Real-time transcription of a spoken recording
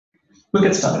We'll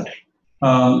get started.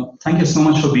 Thank you so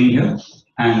much for being here.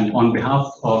 And on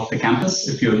behalf of the campus,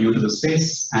 if you're new to the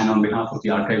space, and on behalf of the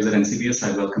archives at NCBS,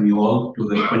 I welcome you all to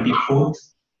the 24th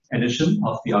edition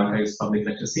of the Archives Public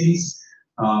Lecture Series.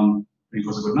 It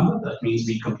was a good number. That means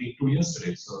we complete 2 years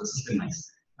today, so this has been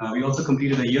nice. We also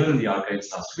completed a year in the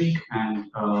archives last week, and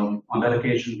on that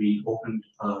occasion, we opened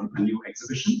a new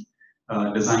exhibition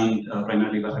designed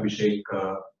primarily by Abhishek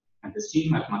and his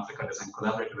team at Matrika Design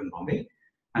Collaborative in Bombay.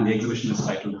 And the exhibition is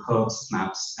titled Herbs,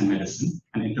 Maps, and Medicine,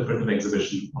 an interpretive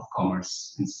exhibition of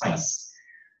commerce and spice.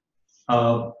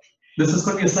 This is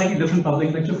going to be a slightly different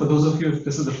public lecture. For those of you, if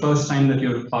this is the first time that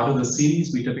you're part of the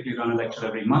series, we typically run a lecture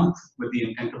every month with the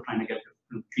intent of trying to get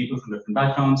different people from different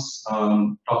backgrounds,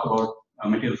 talk about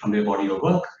material from their body of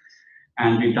work.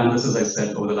 And we've done this, as I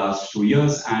said, over the last 2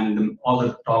 years, and all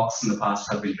the talks in the past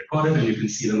have been recorded, and you can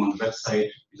see them on the website.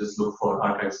 You just look for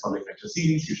Archives Public Lecture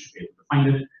Series, you should be able to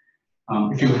find it.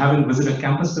 If you haven't visited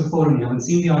campus before and you haven't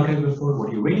seen the archive before, what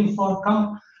are you waiting for?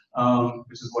 Come,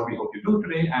 which is what we hope you do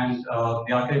today. And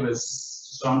the archive is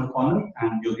just around the corner,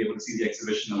 and you'll be able to see the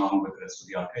exhibition along with the rest of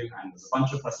the archive. And there's a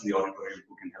bunch of us in the auditorium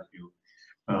who can help you,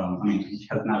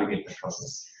 help navigate the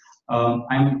process.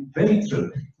 I'm very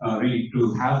thrilled, really,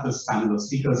 to have this panel of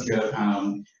speakers here,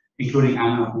 including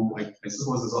Anna, who I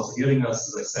suppose is also hearing us.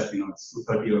 As I said, it's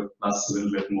 2:30 or plus, a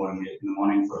little bit more in the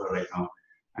morning for her right now.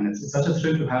 And it's such a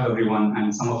thrill to have everyone,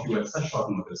 and some of you at such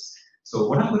short notice. So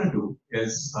what I'm going to do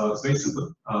is, it's very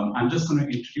simple. I'm just going to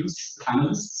introduce the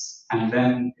panelists, and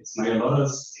then it's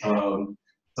Marialaura's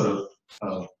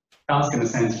task, in a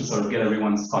sense, to sort of get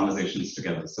everyone's conversations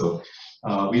together. So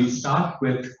we'll start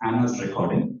with Anna's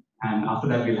recording, and after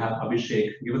that we'll have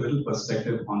Abhishek give a little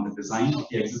perspective on the design of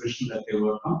the exhibition that they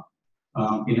work on.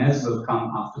 Ines will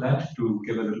come after that to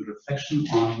give a little reflection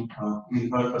on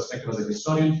her perspective as a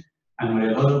historian. And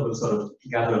Marialaura will sort of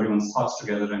gather everyone's thoughts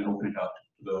together and open it up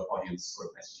to the audience for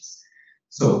questions.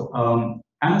 So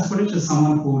Anna Spudich is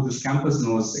someone who this campus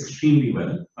knows extremely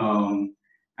well.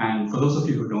 And for those of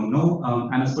you who don't know,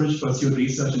 Anna Spudich pursued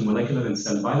research in molecular and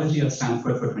cell biology at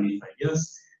Stanford for 25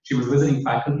 years. She was visiting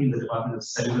faculty in the Department of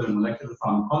Cellular and Molecular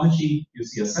Pharmacology,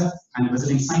 UCSF, and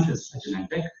visiting scientist at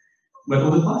Genentech. But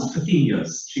over the past 15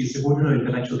 years, she's devoted her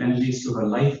intellectual energies to her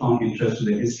lifelong interest in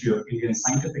the history of Indian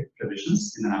scientific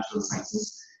traditions in the natural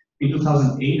sciences. In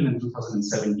 2008 and in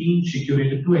 2017, she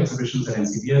curated 2 exhibitions at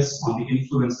NCBS on the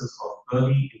influences of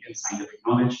early Indian scientific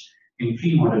knowledge in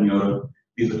pre-modern Europe.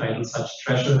 These were titled such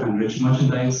Treasure and Rich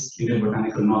Merchandise, Indian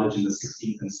Botanical Knowledge in the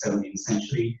 16th and 17th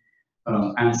Century,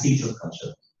 and Seeds of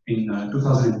Culture. In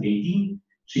 2018,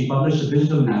 she published a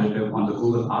digital narrative on the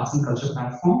Google Arts and Culture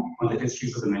platform on the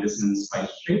histories of the medicine and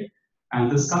spice trade. And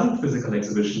this current physical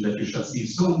exhibition that you shall see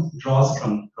soon draws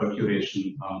from her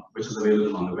curation, which is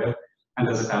available on the web. And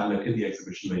there's a tablet in the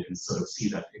exhibition where you can sort of see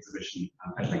that exhibition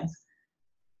at length.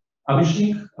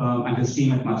 Abhishek and his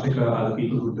team at Matrika are the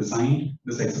people who designed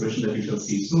this exhibition that you shall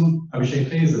see soon.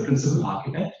 Abhishek is the principal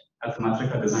architect at the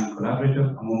Matrika Design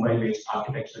Collaborative, a Mumbai-based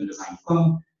architecture and design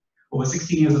firm. Over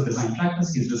 16 years of design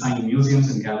practice, he's designed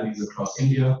museums and galleries across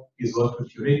India. He's worked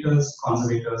with curators,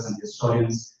 conservators, and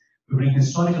historians to bring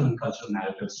historical and cultural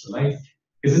narratives to life.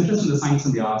 His interest in the science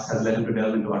and the arts has led him to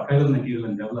delve into archival material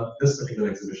and develop this particular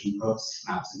exhibition, Herbs,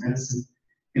 Maps, and Medicine.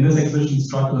 In this exhibition, he's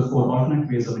trod to the 4 alternate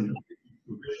ways of interpreting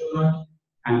visual art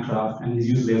and craft, and he's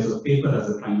used layers of paper as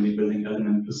a primary building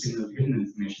element to signal hidden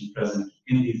information present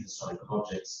in these historical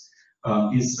objects.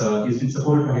 He's been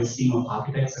supported by his team of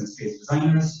architects and space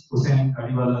designers, Hussain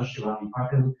Kadiwala, Shivani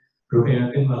Patil,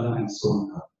 Rupeya Tinwala, and so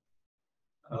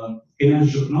on.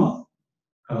 Ines Županov,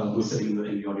 who's sitting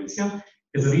in the audience here,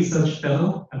 is a research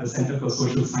fellow at the Center for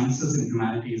Social Sciences and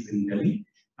Humanities in Delhi.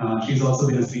 She's also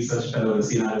been a research fellow at the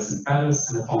CNRS in Paris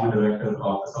and a former director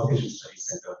of the South Asian Studies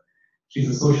Center. She's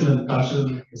a social and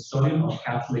cultural historian of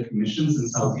Catholic missions in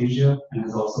South Asia and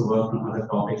has also worked on other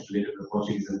topics related to the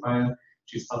Portuguese Empire.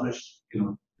 She's published,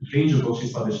 a range of books.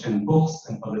 She's published 10 books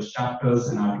and published chapters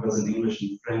and articles in English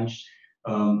and French.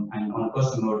 And on a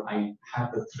personal note, I had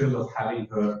the thrill of having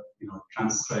her,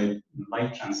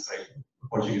 live transcribe the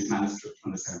Portuguese manuscript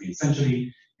from the 17th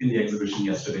century in the exhibition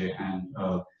yesterday. And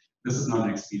this is not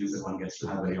an experience that one gets to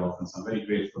have very often. So I'm very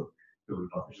grateful to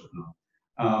Dr. Županov.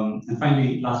 And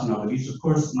finally, last but not the least, of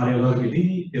course, Marialaura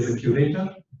Ghidini is a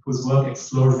curator whose work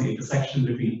explores the intersection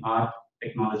between art,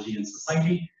 technology, and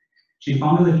society. She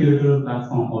founded the curatorial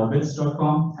platform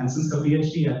orbits.com, and since her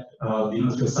PhD at the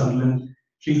University of Sunderland,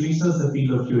 she's researched the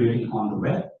field of curating on the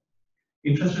web.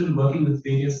 Interested in working with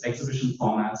various exhibition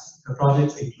formats, her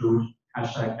projects include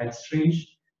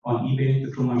 #Exchange on eBay,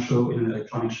 The Truman Show in an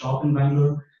electronic shop in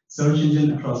Bangalore, Search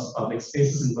Engine across public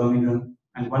spaces in Birmingham,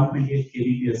 and 128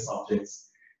 kbps objects.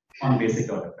 on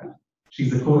basic.fm.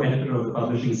 She's the co-editor of the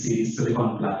publishing series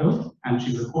Silicon Plateau, and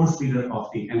she's the course leader of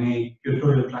the MA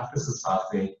Curatorial Practices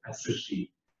pathway at Srishti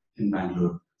in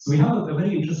Bangalore. So we have a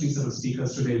very interesting set of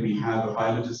speakers today. We have a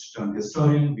biologist turned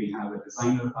historian, we have a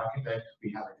designer architect,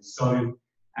 we have a historian,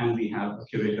 and we have a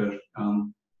curator.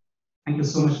 Thank you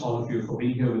so much, all of you, for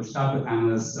being here. We'll start with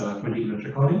Anna's 20-minute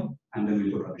recording, and then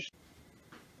we'll go to Abhishek.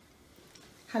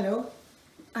 Hello,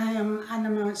 I am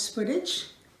Anna Spudich,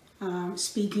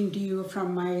 speaking to you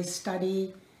from my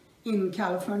study in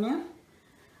California.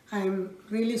 I'm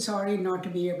really sorry not to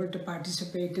be able to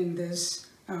participate in this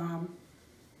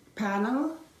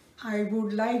panel. I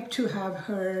would like to have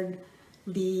heard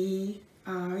the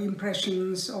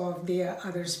impressions of the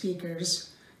other speakers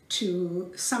to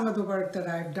some of the work that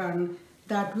I've done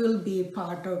that will be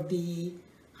part of the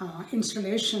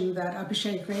installation that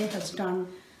Abhishek Ray has done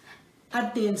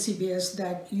at the NCBS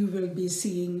that you will be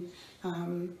seeing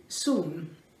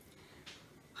soon.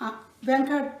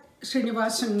 Venkat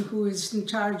Srinivasan, who is in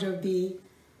charge of the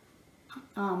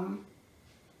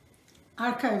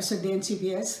archives at the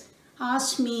NCBS,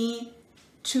 asked me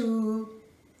to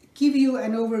give you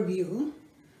an overview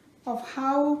of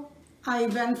how I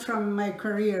went from my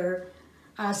career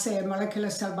as a molecular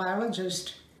cell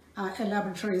biologist, a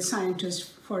laboratory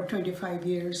scientist for 25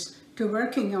 years, to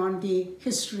working on the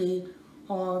history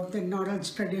of the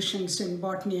knowledge traditions in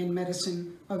botany and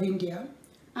medicine of India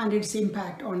and its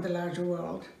impact on the larger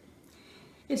world.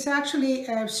 It's actually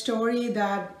a story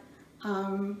that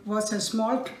was a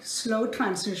small, slow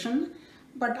transition,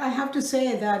 but I have to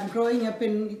say that growing up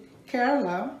in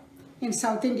Kerala, in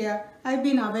South India, I've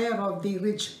been aware of the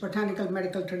rich botanical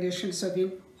medical traditions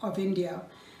of India.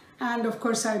 And of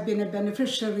course, I've been a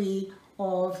beneficiary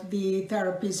of the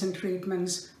therapies and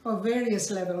treatments of various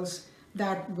levels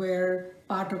that were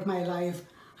part of my life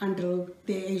until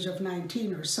the age of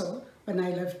 19 or so, when I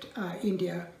left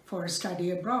India for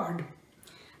study abroad.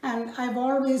 And I've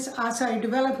always, as I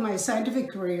developed my scientific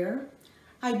career,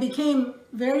 I became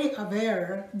very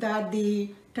aware that the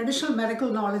traditional medical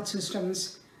knowledge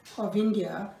systems of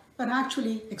India were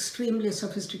actually extremely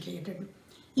sophisticated.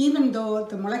 Even though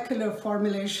the molecular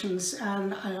formulations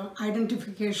and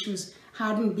identifications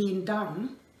hadn't been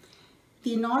done,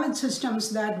 the knowledge systems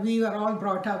that we were all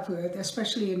brought up with,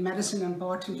 especially in medicine and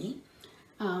botany,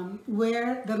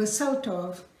 were the result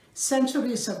of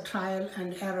centuries of trial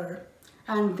and error,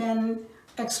 and then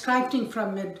extracting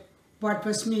from it what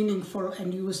was meaningful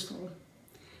and useful.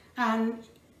 And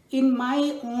in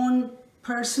my own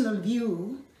personal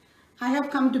view, I have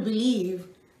come to believe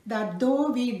that though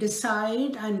we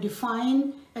decide and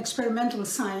define experimental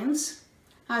science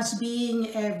as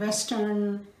being a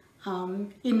Western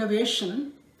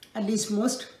innovation, at least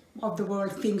most of the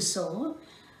world thinks so,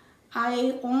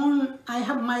 I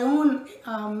have my own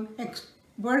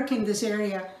work in this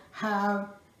area have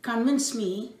convinced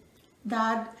me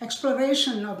that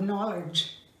exploration of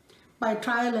knowledge by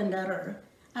trial and error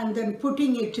and then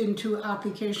putting it into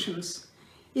applications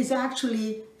is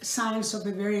actually science of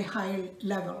a very high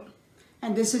level.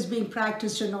 And this is being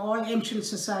practiced in all ancient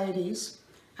societies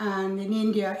and in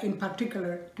India in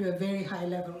particular to a very high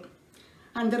level.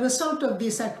 And the result of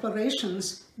these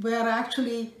explorations were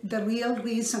actually the real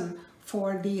reason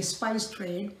for the spice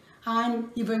trade and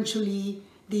eventually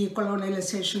the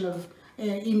colonialization of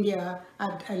India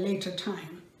at a later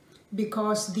time.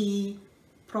 Because the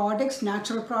products,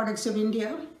 natural products of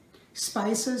India,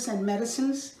 spices and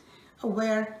medicines,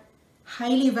 were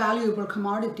highly valuable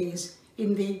commodities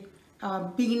in the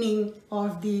beginning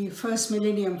of the first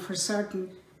millennium for certain,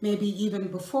 maybe even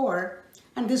before.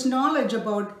 And this knowledge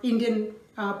about Indian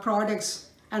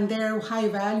products and their high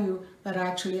value were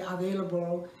actually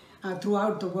available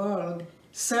throughout the world,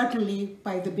 certainly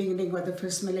by the beginning of the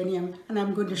first millennium. And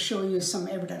I'm going to show you some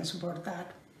evidence about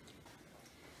that.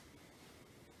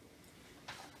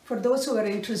 For those who are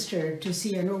interested to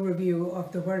see an overview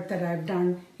of the work that I've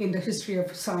done in the history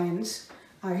of science,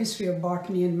 history of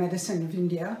botany and medicine of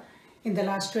India in the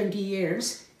last 20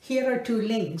 years, here are two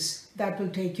links that will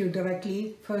take you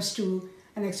directly, first to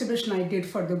an exhibition I did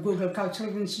for the Google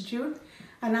Cultural Institute,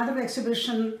 another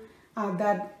exhibition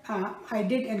that I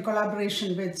did in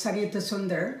collaboration with Sarita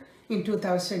Sundar in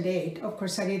 2008. Of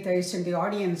course, Sarita is in the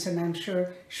audience, and I'm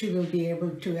sure she will be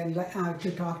able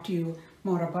to talk to you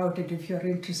more about it if you're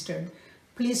interested.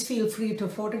 Please feel free to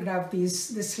photograph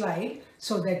this slide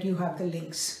so that you have the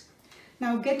links.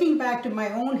 Now, getting back to my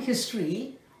own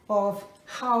history of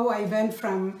how I went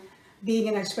from being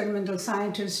an experimental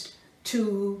scientist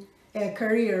to a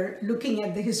career looking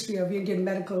at the history of Indian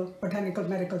botanical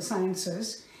medical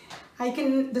sciences,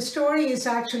 the story is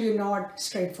actually not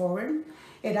straightforward.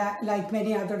 like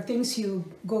many other things, you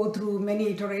go through many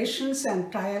iterations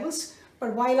and trials.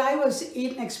 But while I was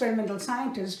an experimental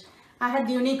scientist, I had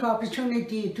the unique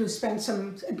opportunity to spend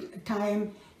some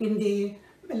time in the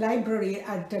library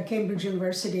at Cambridge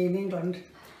University in England.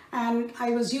 And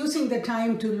I was using the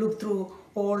time to look through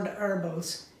old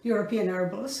herbals, European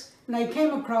herbals. And I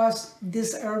came across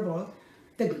this herbal,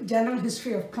 The General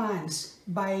History of Plants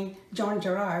by John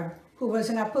Gerard, who was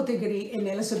an apothecary in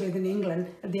Elizabethan England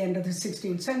at the end of the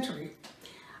 16th century.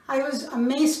 I was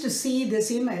amazed to see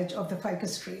this image of the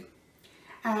ficus tree.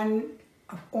 And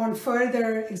on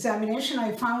further examination,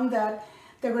 I found that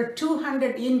there were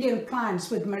 200 Indian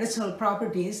plants with medicinal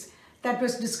properties that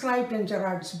was described in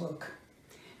Gerard's book.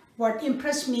 What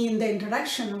impressed me in the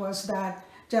introduction was that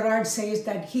Gerard says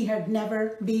that he had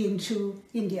never been to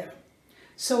India.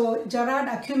 So Gerard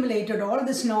accumulated all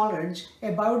this knowledge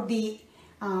about the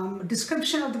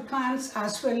description of the plants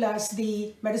as well as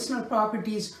the medicinal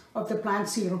properties of the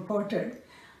plants he reported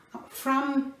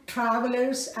from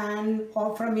travelers and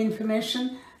or from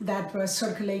information that was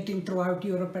circulating throughout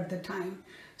Europe at the time.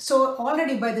 So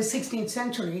already by the 16th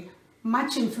century,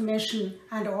 much information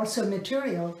and also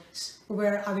materials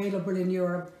were available in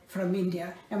Europe from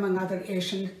India, among other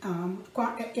Asian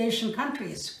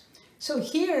countries. So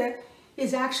here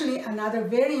is actually another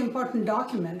very important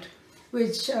document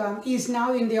which is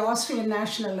now in the Austrian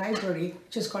National Library,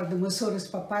 which is called the Musuris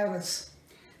Papyrus.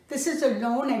 This is a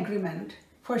loan agreement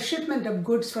for shipment of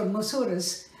goods from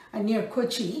Musuris near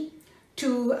Kochi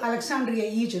to Alexandria,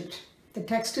 Egypt. The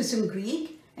text is in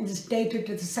Greek and is dated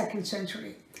to the 2nd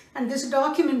century. And this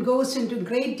document goes into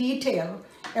great detail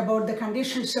about the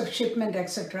conditions of shipment,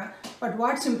 etc. But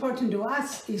what's important to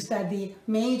us is that the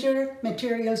major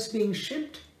materials being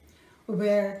shipped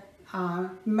were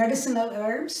medicinal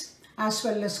herbs, as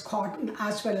well as cotton,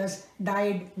 as well as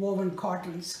dyed woven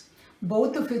cottons,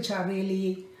 both of which are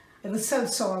really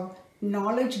results of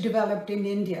knowledge developed in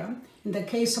India. In the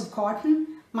case of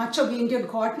cotton, much of Indian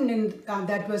cotton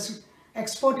that was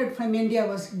exported from India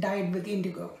was dyed with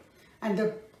indigo. And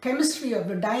the chemistry of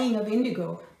the dyeing of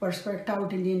indigo was worked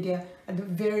out in India at the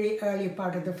very early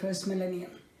part of the 1st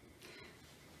millennium.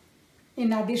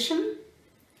 In addition,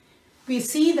 we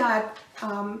see that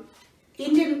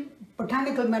Indian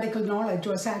botanical medical knowledge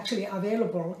was actually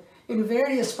available in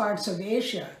various parts of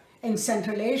Asia, in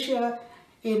Central Asia,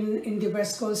 in the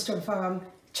west coast of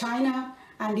China,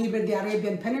 and even the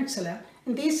Arabian Peninsula.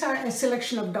 And these are a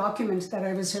selection of documents that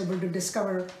I was able to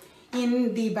discover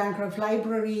in the Bancroft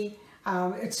Library,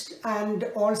 and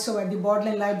also at the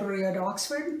Bodleian Library at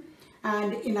Oxford,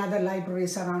 and in other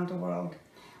libraries around the world.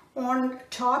 On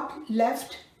top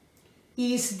left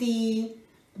is the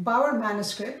Bauer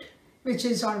manuscript, which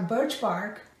is on birch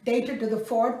bark, dated to the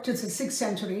 4th to the 6th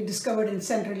century, discovered in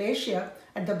Central Asia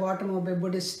at the bottom of a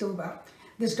Buddhist stupa.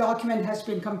 This document has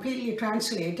been completely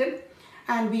translated,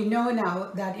 and we know now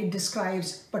that it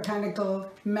describes botanical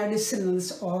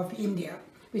medicines of India,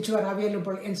 which were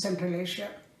available in Central Asia.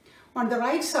 On the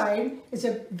right side is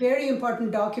a very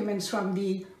important document from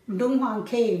the Dunhuang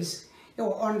caves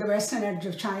on the western edge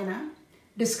of China,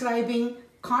 describing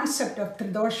concept of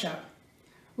Tridosha,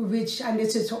 and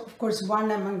this is of course one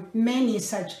among many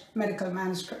such medical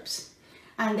manuscripts.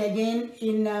 And again,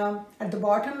 at the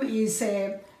bottom is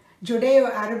a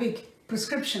Judeo-Arabic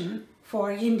prescription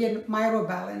for Indian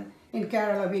myrobalan. In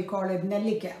Kerala we call it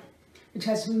Nellika, which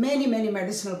has many, many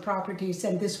medicinal properties,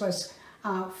 and this was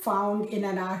found in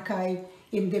an archive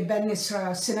in the Ben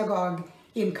Isra synagogue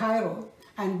in Cairo,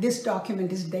 and this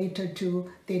document is dated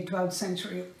to the 12th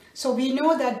century. So we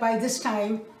know that by this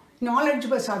time, knowledge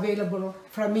was available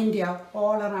from India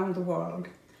all around the world.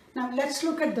 Now let's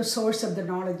look at the source of the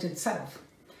knowledge itself.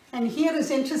 And here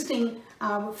is interesting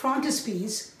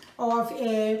frontispiece of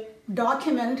a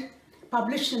document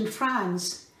published in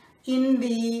France in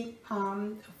the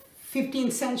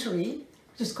 15th century,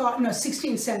 which is called,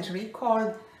 16th century,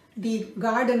 called the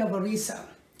Garden of Orissa.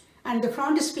 And the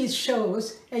frontispiece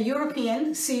shows a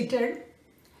European seated,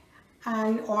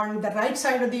 and on the right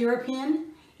side of the European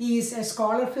is a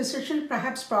scholar physician,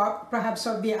 perhaps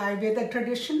of the Ayurveda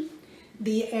tradition.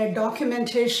 The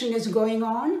documentation is going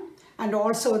on, and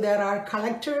also there are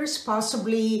collectors,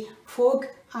 possibly folk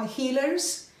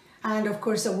healers, and of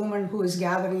course a woman who is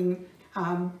gathering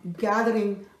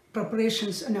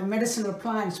preparations, medicinal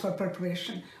plants for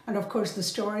preparation. And of course the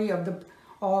story of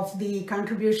the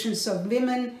contributions of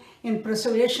women in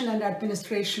preservation and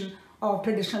administration of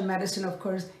traditional medicine, of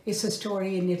course, is a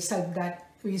story in itself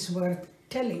that is worth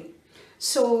telling.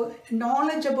 So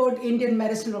knowledge about Indian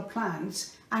medicinal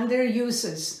plants and their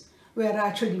uses were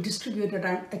actually distributed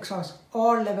across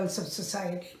all levels of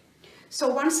society. So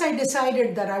once I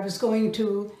decided that I was going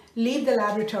to leave the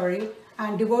laboratory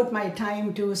and devote my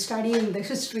time to studying the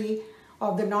history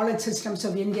of the knowledge systems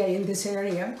of India in this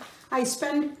area, I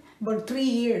spent about 3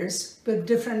 years with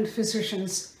different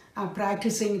physicians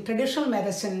practicing traditional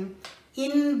medicine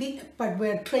but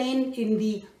were trained in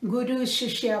the Guru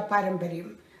Shishya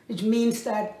Parampariyam, which means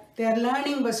that their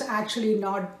learning was actually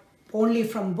not only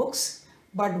from books,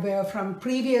 but were from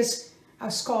previous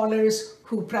scholars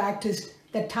who practiced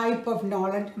the type of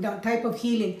knowledge, the type of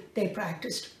healing they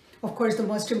practiced. Of course, the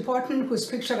most important, whose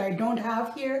picture I don't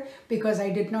have here because I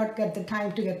did not get the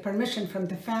time to get permission from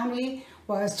the family,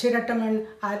 was Chirataman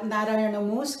Narayana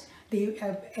Moose,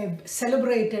 a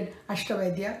celebrated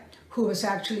Ashtavaidya, who was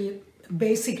actually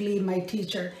basically my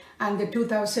teacher, and the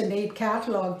 2008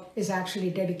 catalog is actually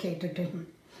dedicated to him.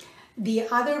 The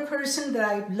other person that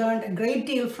I learned a great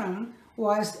deal from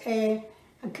was a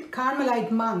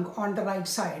Carmelite monk on the right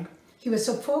side. He was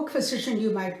a folk physician, you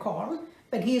might call,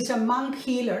 but he is a monk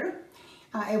healer,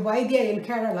 a Vaidya in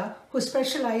Kerala, who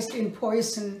specialized in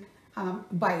poison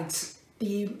bites.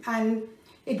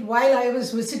 While I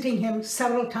was visiting him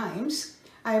several times,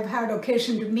 I have had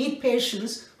occasion to meet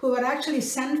patients who were actually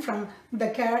sent from the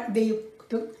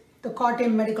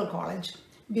Kottayam Medical College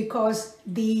because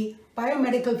the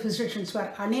biomedical physicians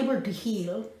were unable to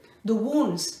heal the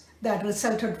wounds that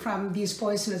resulted from these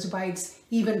poisonous bites,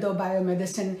 even though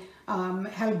biomedicine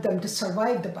helped them to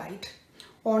survive the bite.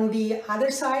 On the other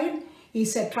side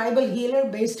is a tribal healer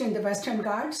based in the Western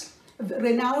Ghats,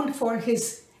 renowned for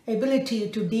his ability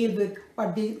to deal with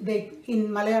what in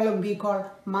Malayalam we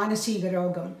call Manasiga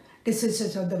Rogam,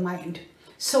 diseases of the mind.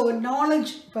 So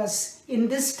knowledge was, in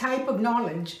this type of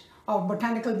knowledge of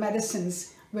botanical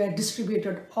medicines, were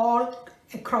distributed all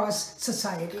across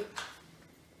society.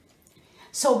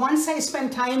 So once I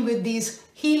spent time with these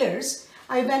healers,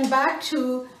 I went back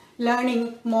to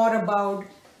learning more about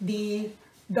the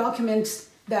documents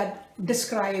that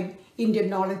describe Indian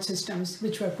knowledge systems,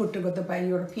 which were put together by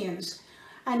Europeans.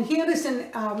 And here is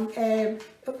a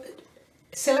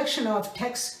selection of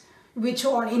texts which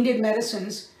are on Indian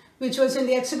medicines, which was in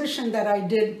the exhibition that I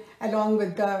did along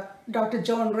with Dr.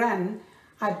 Joan Wren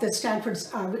at the Stanford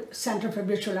Center for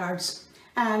Visual Arts.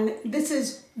 And this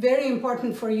is very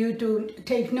important for you to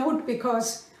take note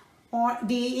because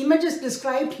the images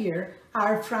described here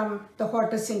are from the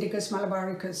Hortus Indicus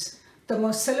Malabaricus, the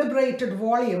most celebrated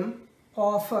volume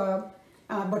of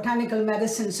botanical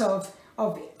medicines of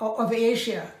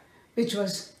Asia, which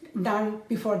was done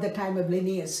before the time of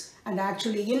Linnaeus and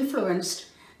actually influenced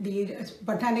the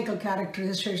botanical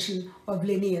characterization of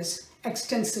Linnaeus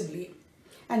extensively.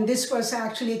 And this was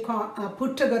actually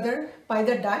put together by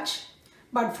the Dutch,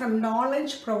 but from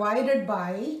knowledge provided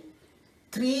by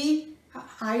 3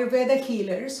 Ayurveda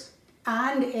healers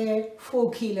and a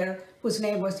folk healer whose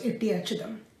name was Itti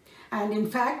Achudam. And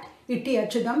in fact, Itti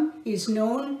Achudam is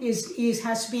known,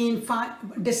 has been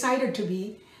decided to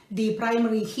be the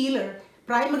primary healer,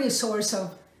 primary source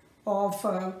of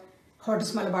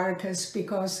Hortus Malabaricus,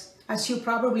 because as you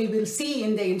probably will see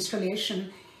in the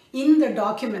installation, in the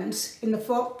documents, in the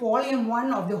volume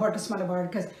 1 of the Hortus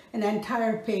Malabaricus, an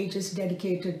entire page is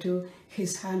dedicated to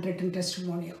his handwritten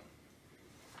testimonial.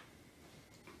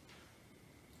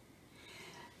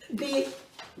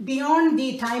 Beyond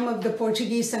the time of the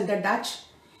Portuguese and the Dutch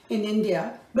in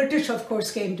India, British of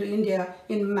course came to India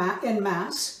en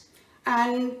masse,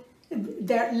 and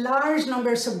there are large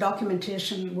numbers of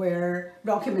documentation where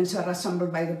documents are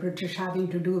assembled by the British having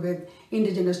to do with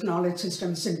indigenous knowledge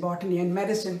systems in botany and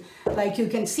medicine. Like you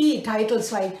can see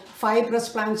titles like Fibrous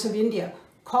Plants of India,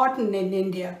 Cotton in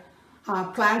India,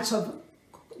 Plants of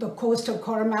the Coast of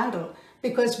Coromandel,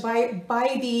 because by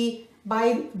the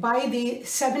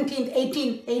 17th,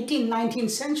 18th, 19th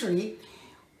century,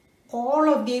 all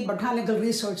of the botanical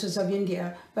resources of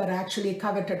India were actually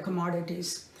coveted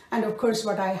commodities. And of course,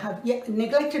 what I have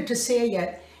neglected to say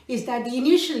yet is that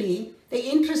initially the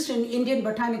interest in Indian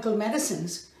botanical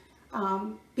medicines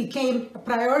became a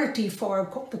priority for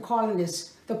the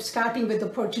colonists, starting with the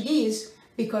Portuguese,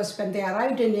 because when they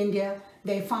arrived in India,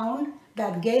 they found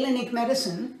that Galenic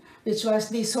medicine, which was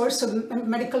the source of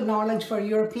medical knowledge for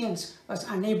Europeans, was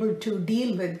unable to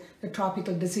deal with the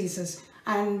tropical diseases.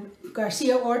 And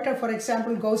Garcia Orta, for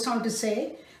example, goes on to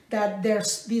say that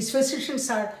these physicians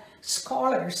are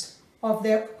scholars of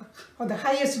the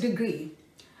highest degree,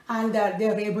 and that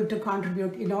they're able to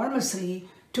contribute enormously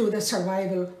to the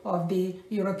survival of the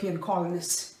European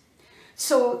colonists.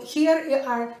 So here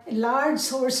are a large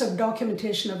source of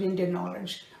documentation of Indian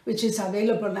knowledge, which is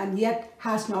available and yet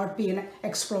has not been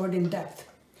explored in depth.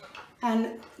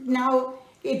 And now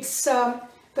it's,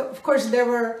 of course, there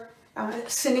were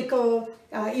cynical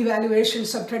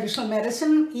evaluations of traditional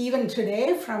medicine, even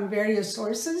today, from various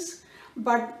sources.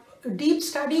 But deep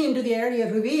study into the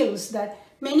area reveals that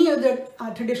many of the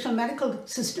traditional medical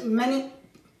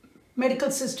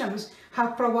systems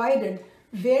have provided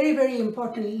very, very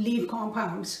important lead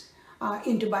compounds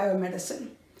into biomedicine.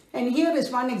 And here is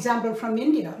one example from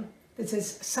India. This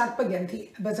is Sarpaganthi,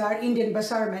 Indian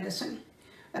bazaar medicine.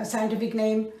 A scientific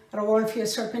name, Revolvia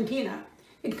serpentina.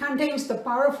 It contains the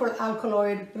powerful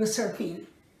alkaloid reserpine.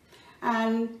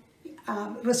 And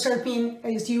reserpine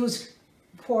is used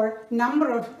for a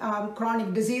number of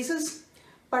chronic diseases,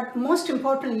 but most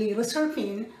importantly,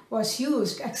 reserpine was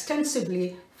used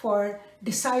extensively for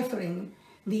deciphering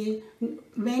the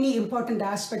many important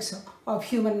aspects of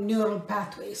human neural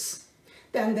pathways.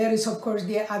 Then there is, of course,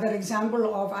 the other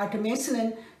example of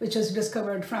artemisinin, which was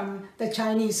discovered from the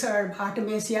Chinese herb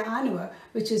Artemisia annua,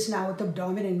 which is now the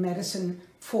dominant medicine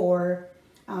for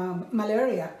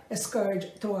malaria, a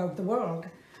scourge throughout the world.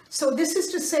 So this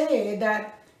is to say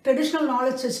that traditional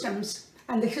knowledge systems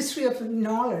and the history of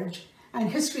knowledge and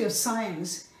history of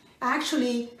science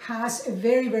actually has a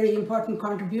very, very important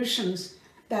contributions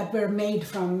that were made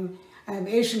from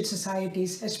Asian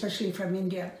societies, especially from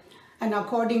India. And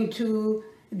according to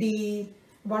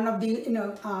one of the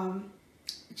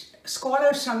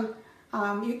scholars from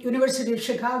University of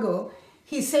Chicago,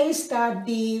 he says that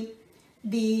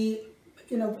the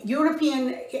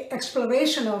European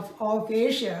exploration of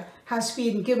Asia has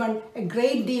been given a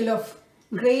great deal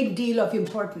of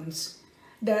importance.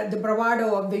 The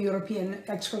bravado of the European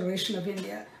exploration of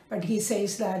India, but he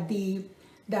says that the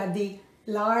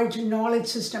large knowledge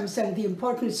systems and the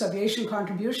importance of Asian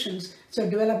contributions to the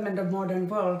development of modern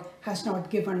world has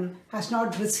not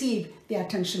received the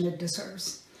attention it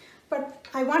deserves. But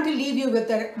I want to leave you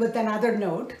with another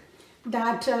note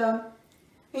that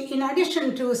in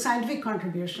addition to scientific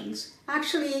contributions,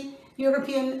 actually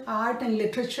European art and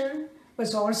literature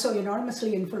was also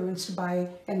enormously influenced by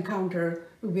encounter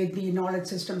with the knowledge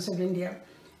systems of India.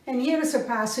 And here is a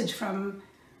passage from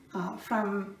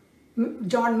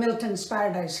John Milton's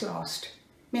Paradise Lost.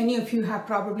 Many of you have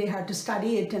probably had to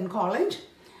study it in college.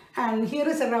 And here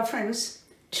is a reference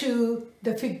to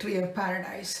the fig tree of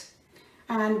paradise.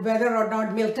 And whether or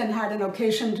not Milton had an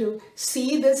occasion to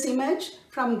see this image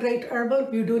from Great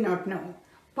Herbal, you do not know.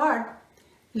 But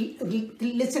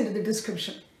listen to the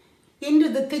description. Into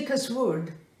the thickest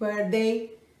wood where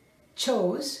they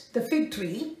chose the fig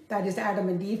tree, that is Adam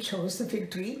and Eve chose the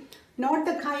fig tree, not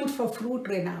the kind for fruit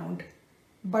renowned,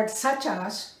 but such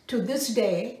as to this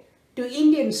day to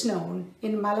Indians known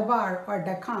in Malabar or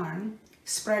Deccan,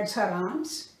 spreads her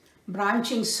arms,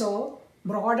 branching so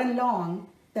broad and long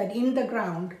that in the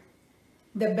ground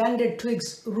the bended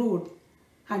twigs root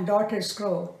and daughters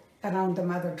grow around the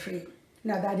mother tree.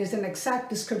 Now that is an exact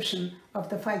description of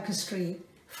the ficus tree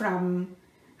from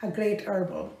a Great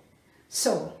Herbal.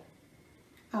 So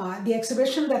the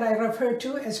exhibition that I referred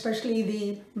to, especially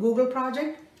the Google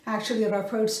project, actually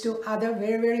refers to other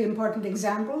very, very important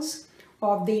examples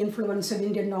of the influence of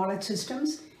Indian knowledge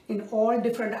systems in all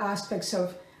different aspects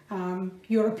of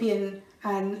European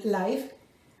and life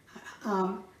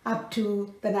up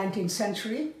to the 19th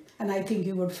century. And I think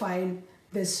you would find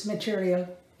this material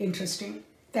interesting.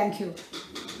 Thank you.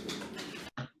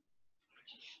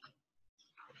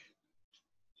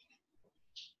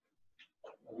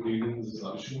 Good evening, this is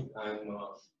Abhishek. I'm an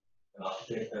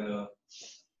architect and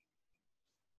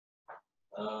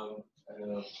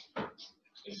an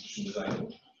institution designer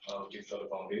based out of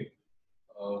Bombay.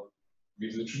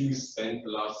 We've literally spent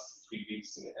the last 3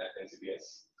 weeks at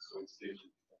NCBS, so it's been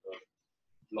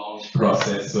a long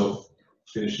process of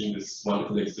finishing this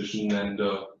wonderful exhibition, and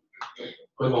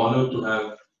quite honored to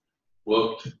have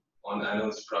worked on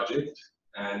Anna's project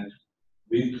and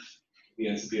with the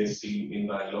NCBS team in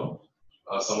Bangalore.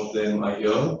 Some of them are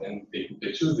here and taking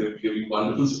pictures. They're giving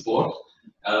wonderful support,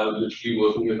 literally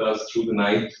working with us through the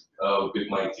night with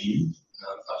my team,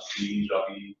 Ashley,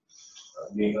 Ravi,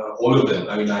 Neha, all of them.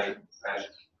 I mean, and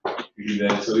really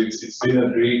them. So it's been a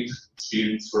great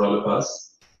experience for all of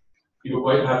us. We were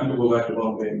quite happy to go back to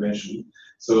Bombay eventually.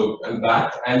 So I'm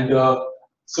back, and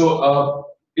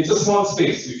it's a small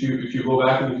space. If you go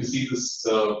back and if you see this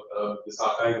this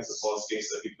archive, it's a small space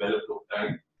that we developed over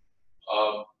time.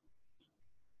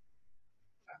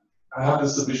 I have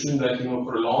this vision that,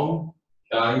 for a long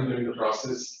time during the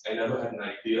process, I never had an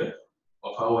idea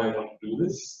of how I want to do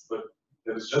this, but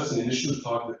there was just an initial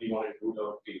thought that we wanted to do it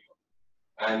out of paper.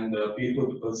 And paper,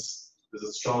 because there's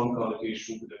a strong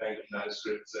connotation to the kind of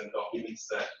manuscripts and documents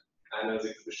that Anna's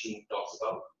exhibition talks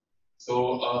about.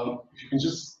 So if you can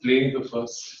just play the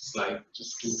first slide,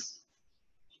 just to,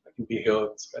 I be here,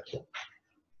 it's better.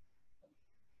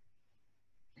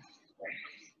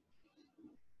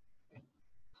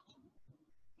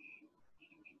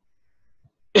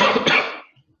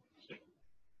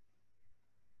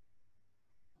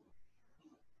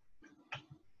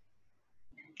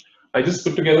 I just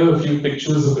put together a few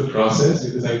pictures of the process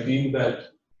because I feel that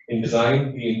in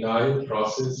design, the entire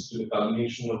process to the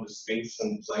culmination of the space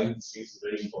and design the space is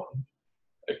very important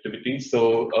activity.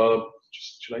 So,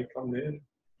 just should I come there?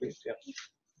 Please, yeah.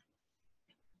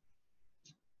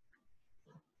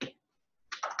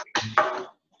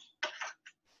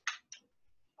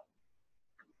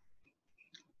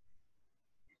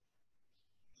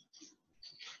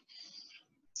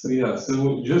 So yeah,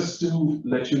 so just to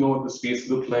let you know what the space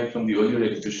looked like from the earlier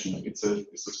exhibition, it's a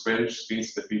squarish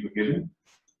space that we were given.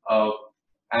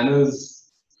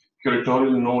 Anna's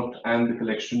curatorial note and the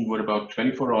collection were about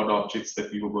 24 odd objects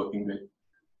that we were working with.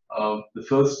 The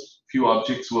first few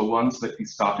objects were ones that we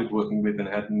started working with and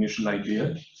had an initial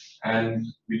idea, and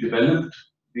we developed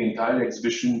the entire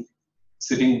exhibition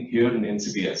sitting here in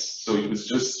NCBS. So it was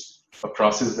just a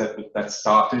process that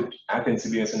started at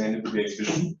NCBS and ended with the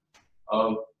exhibition.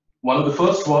 One of the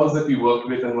first walls that we worked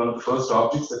with and one of the first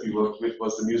objects that we worked with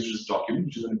was the musician's document,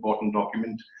 which is an important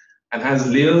document and has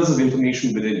layers of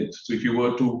information within it. So if you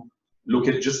were to look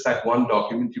at just that one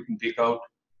document, you can take out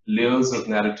layers of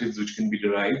narratives which can be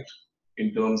derived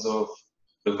in terms of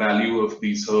the value of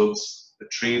these herbs, the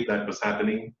trade that was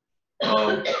happening,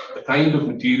 the kind of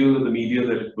material, the media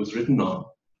that it was written on.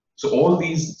 So all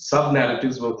these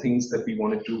sub-narratives were things that we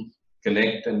wanted to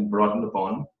connect and broaden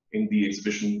upon in the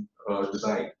exhibition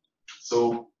design.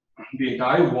 So the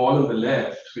entire wall on the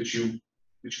left, which you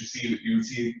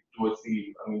see towards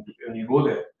the, when you go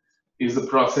there, is the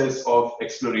process of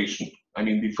exploration. I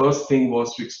mean, the first thing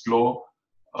was to explore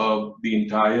the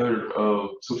entire,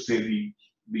 so to say,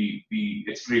 the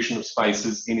exploration of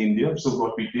spices in India. So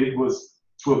what we did was,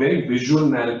 through a very visual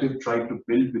narrative, try to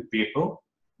build with paper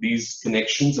these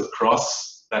connections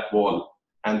across that wall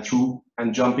and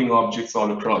jumping objects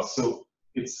all across. So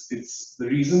it's the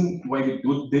reason why we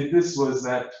did this was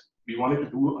that we wanted to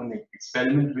do an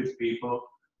experiment with paper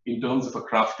in terms of a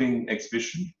crafting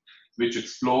exhibition, which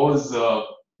explores,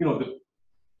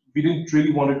 we didn't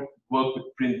really want to work with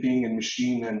printing and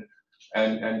machine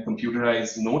and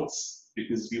computerized notes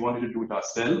because we wanted to do it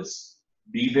ourselves,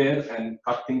 be there and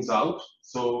cut things out.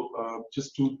 So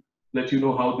just to let you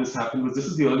know how this happened was, this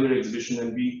is the earlier exhibition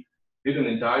and we did an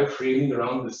entire framing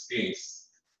around the space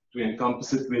to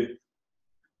encompass it with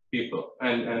paper.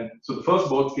 And so the first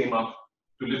boards came up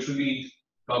to literally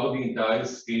cover the entire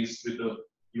space with a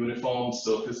uniform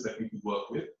surface that we could work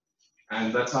with.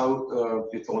 And that's how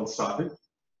it all started.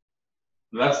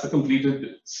 That's the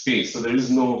completed space. So there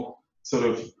is no sort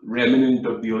of remnant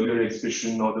of the earlier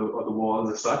exhibition or the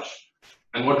walls as such.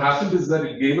 And what happened is that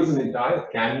it gave us an entire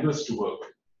canvas to work with.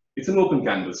 It's an open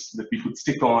canvas that we could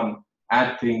stick on,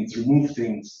 add things, remove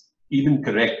things, even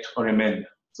correct or amend.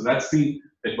 So that's the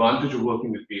advantage of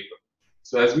working with paper.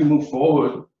 So as we move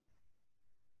forward,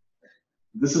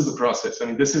 this is the process. I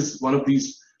mean, this is one of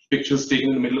these pictures taken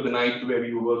in the middle of the night where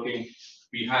we were working.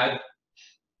 We had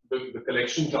the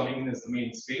collection coming in as the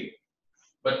mainstay,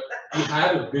 but we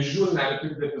had a visual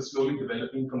narrative that was slowly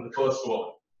developing from the first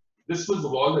wall. This was the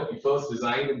wall that we first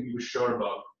designed and we were sure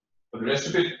about, but the rest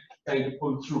of it kind of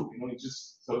pulled through. It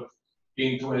just sort of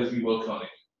came to as we worked on it.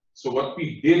 So what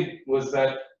we did was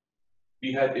that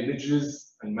we had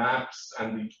images and maps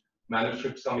and the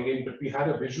manuscripts coming in, but we had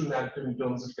a visual narrative in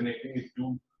terms of connecting it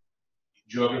to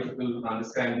geographical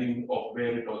understanding of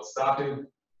where it all started,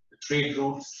 the trade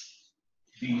routes.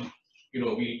 We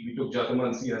took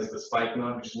Jatamansi as the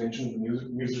spikenard, which is mentioned in the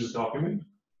museum's document,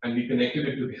 and we connected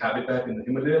it to the habitat in the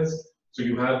Himalayas. So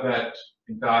you have that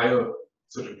entire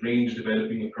sort of range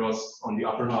developing across on the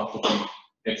upper half of the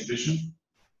exhibition.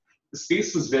 The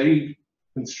space was very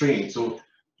constrained, so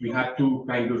we had to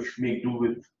kind of make do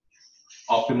with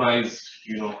optimized,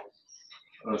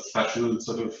 spatial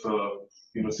sort of,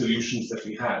 solutions that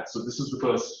we had. So this was the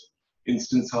first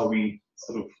instance how we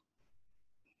sort of,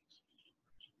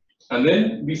 and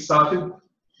then we started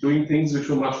doing things which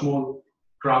were much more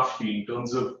crafty in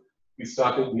terms of, we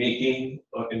started making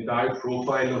an entire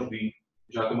profile of the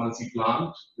Jatamansi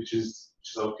plant, which is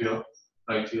out here,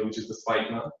 right here, which is the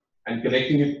spikenard, and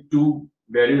connecting it to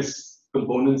various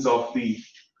components of the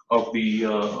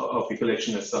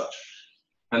collection as such.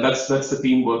 And that's the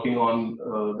team working on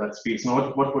that space.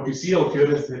 Now, what you see out here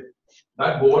is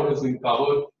that board has been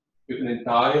covered with an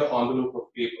entire envelope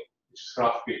of paper, which is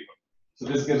craft paper. So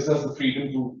this gives us the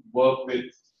freedom to work with,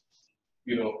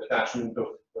 attachment of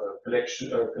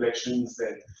collections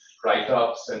and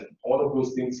write-ups, and all of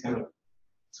those things kind of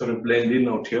sort of blend in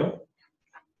out here.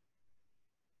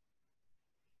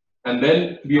 And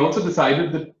then we also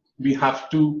decided that we have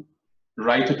to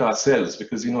write it ourselves,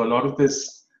 because a lot of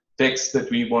this text that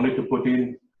we wanted to put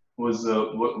in was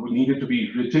what needed to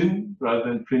be written rather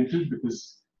than printed,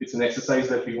 because it's an exercise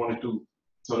that we wanted to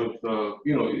sort of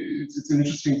it's an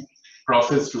interesting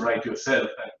process to write yourself,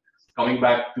 and coming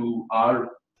back to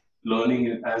our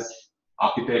learning as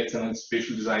architects and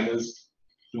spatial designers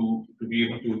to be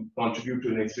able to contribute to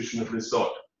an exhibition of this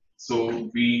sort. So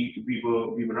we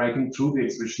were writing through the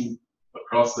exhibition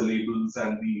across the labels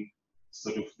and the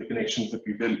sort of the connections that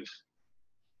we built.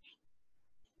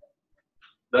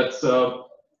 That's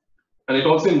and it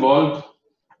also involved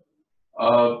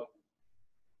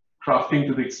crafting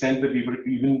to the extent that we were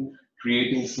even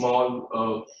creating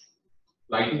small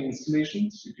lighting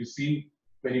installations. If you see,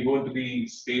 when you go into the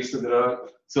space, there are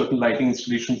certain lighting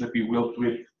installations that we worked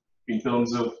with in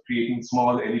terms of creating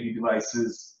small LED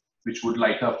devices which would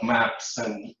light up maps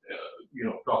and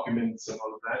documents and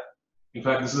all of that. In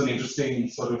fact, this is an interesting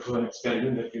sort of an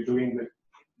experiment that we're doing with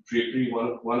drapery.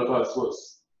 One of us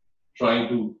was trying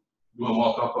to do a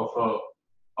mock-up of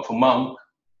a monk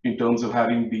in terms of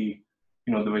having the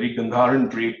the very Gandharan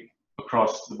drape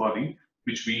across the body,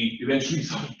 which we eventually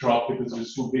sort of dropped because it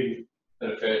was too big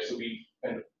an affair. So we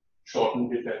kind of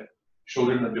shortened it and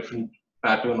showed it in a different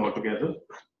pattern altogether.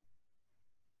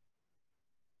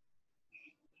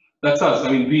 That's us.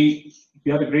 I mean, we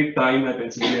had a great time at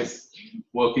NCBS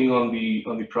working on the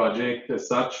project as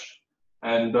such,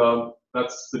 and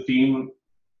that's the team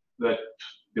that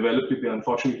developed it.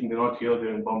 Unfortunately, they're not here.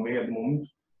 They're in Bombay at the moment.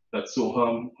 That's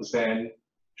Soham, Hussain,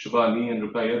 Shivani, and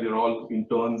Rukaya. They're all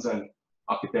interns and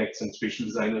architects and spatial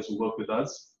designers who work with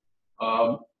us.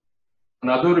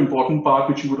 Another important part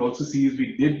which you would also see is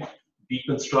we did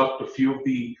deconstruct a few of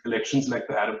the collections, like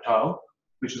the Arab Tower,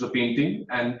 which is a painting,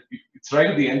 and it's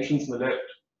right at the entrance on the left.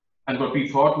 And what we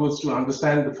thought was to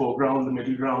understand the foreground, the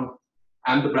middle ground,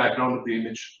 and the background of the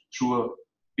image through a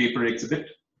paper exhibit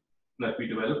that we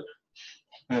developed.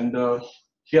 And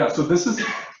yeah, so this is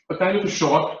a kind of a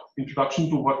short introduction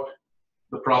to what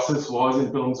the process was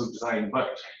in terms of design.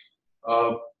 But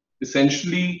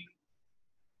essentially,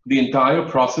 the entire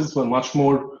process was much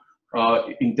more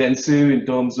intensive in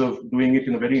terms of doing it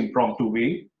in a very impromptu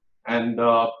way. And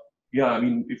yeah, I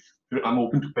mean, if I'm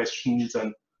open to questions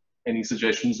and any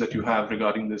suggestions that you have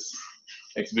regarding this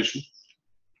exhibition.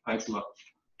 Thanks a lot.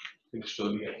 Thanks,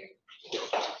 Shirley.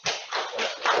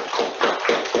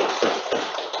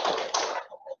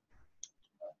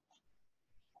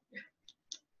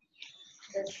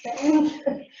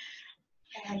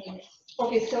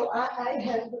 Okay, so I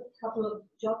have a couple of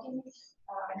jottings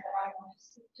that I want to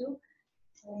stick to.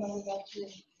 I don't want to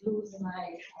lose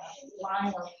my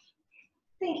line of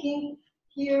thinking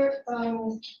here,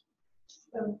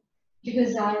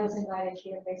 because I was invited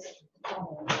here basically to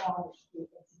comment on the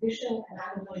exhibition, and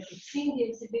I don't know if you've seen the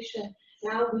exhibition.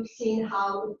 Now we've seen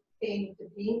how it came to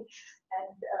be,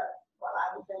 and well,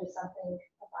 I will tell you something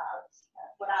about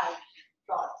what I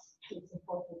thought is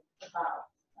important about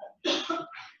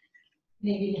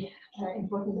maybe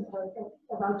important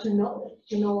about to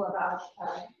know about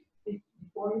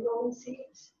before you go and see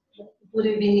it. It would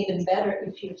have been even better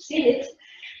if you've seen it.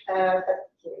 But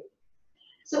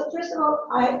so first of all,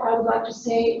 I would like to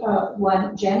say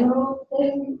one general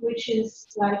thing, which is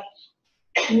like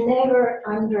never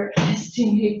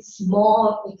underestimate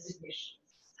small exhibitions.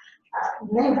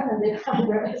 Never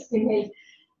underestimate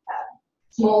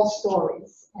small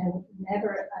stories, and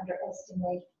never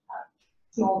underestimate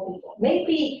small people.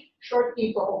 Maybe short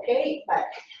people, okay, but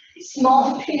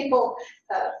small people,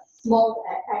 small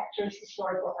actors,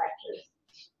 historical actors,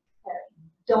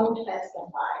 don't pass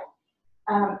them by.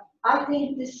 I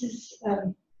think this is,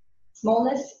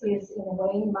 smallness is in a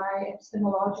way my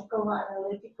epistemological,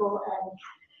 analytical,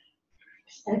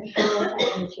 and if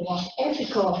you want,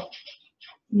 ethical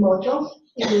motto.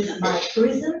 It is my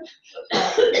prism,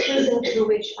 prism through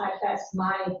which I pass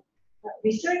my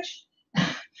research.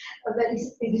 But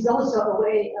it is also a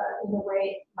way, in a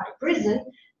way, my prison.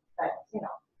 But you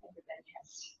know, everybody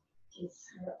has his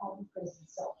her own prison,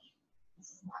 so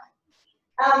this is mine.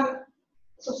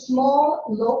 So small,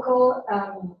 local.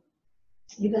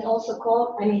 You can also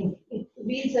call. I mean, it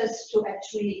leads us to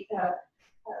actually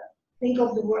think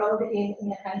of the world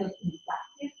in a kind of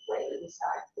inductive way. We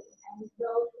start with an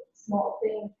anecdote, a small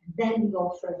thing, and then we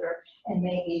go further and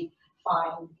maybe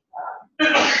find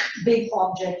big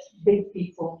objects, big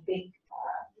people, big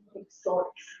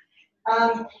stories.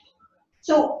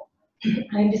 So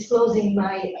I'm disclosing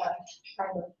my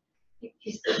kind of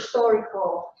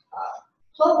historical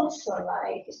clothes or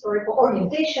my historical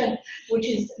orientation, which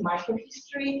is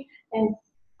microhistory. And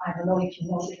I don't know if you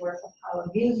know the work of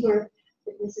Howard Ginsberg,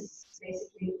 but this is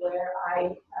basically where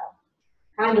I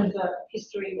kind of the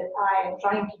history that I am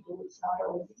trying to do. It's not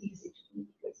always easy to do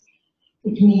because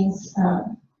it means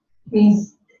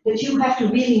that you have to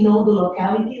really know the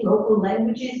locality, local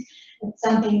languages. It's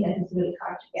something that is really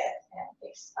hard to get and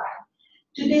takes time.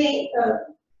 Today,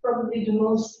 probably the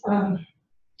most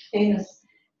famous,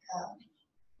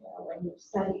 when you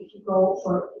study, if you go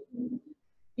for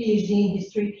PhD in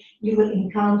history, you will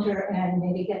encounter and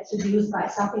maybe get seduced by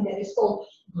something that is called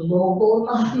global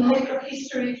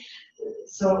microhistory.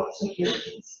 So here it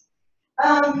is.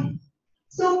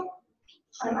 So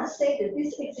I must say that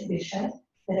this exhibition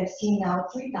that I've seen now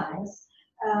 3 times,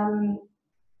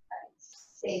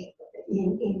 say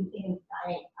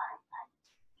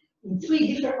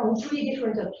on 3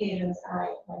 different occasions,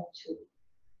 I went to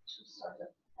sort of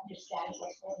understand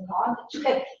what's going on, to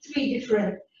have 3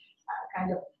 different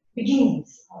kind of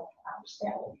beginnings of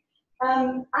understanding.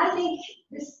 I think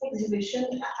this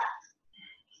exhibition,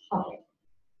 okay,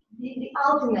 the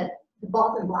ultimate, the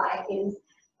bottom line is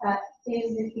that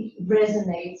it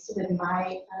resonates with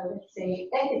my, let's say,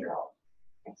 ethical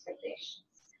expectations.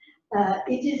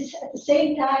 It is at the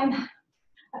same time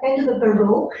a kind of a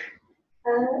Baroque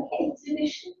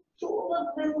exhibition, full of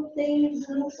little things,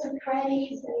 nooks and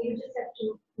crannies, and you just have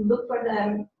to look for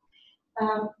them.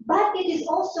 But it is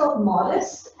also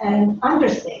modest and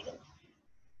understated,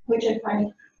 which I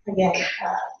find, again,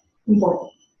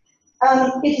 important.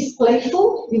 It is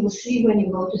playful. You will see when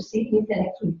you go to see it, you can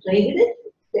actually play with it.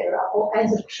 There are all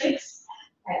kinds of tricks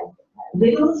and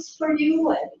riddles for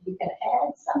you, and you can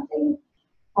add something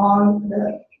on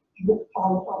the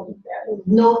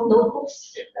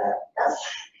notebooks.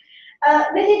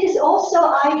 But it is also,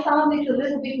 I found it a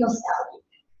little bit nostalgic.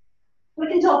 We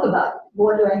can talk about it.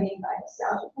 What do I mean by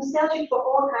nostalgic? Nostalgic for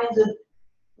all kinds of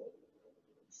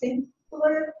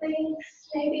simpler things,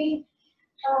 maybe,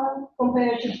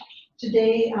 compared to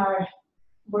today, our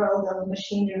world of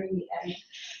machinery and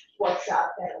WhatsApp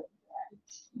and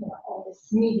all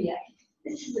this media.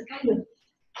 This is a kind of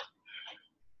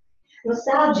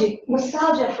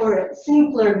nostalgia for a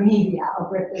simpler media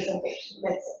of representation,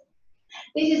 let's say.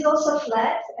 It is also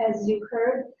flat, as you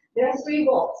heard. There are 3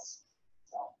 walls,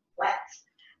 so flat.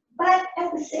 But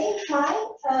at the same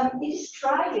time, it is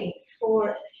striving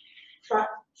for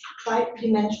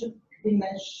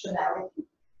dimensionality.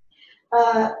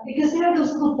 Because there are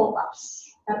those little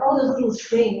pop-ups and all those little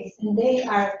strings, and they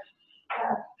are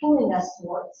pulling us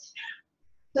towards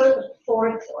 3rd,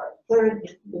 4th, or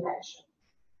 3rd dimension.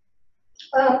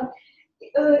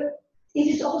 It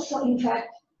is also, in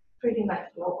fact, pretty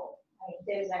much global. I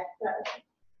mean,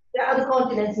 there are other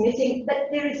continents missing, but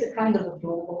there is a kind of a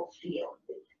global feel.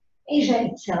 Asia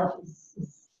itself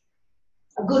is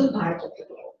a good part of the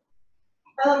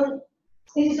globe.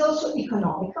 It is also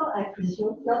economical, I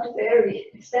presume, not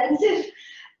very expensive,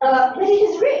 but it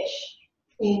is rich.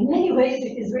 In many ways,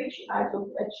 it is rich. I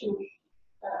hope that you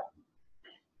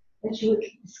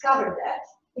discover that.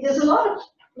 It has a lot of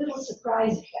little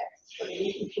surprise effects for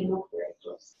you if you look very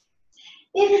close.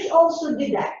 It is also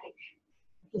didactic,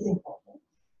 which is important,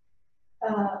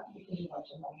 because you want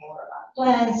to know more about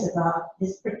plants, about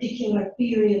this particular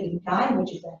period in time,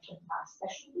 which is actually my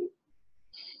specialty.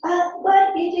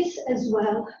 But it is as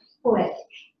well poetic.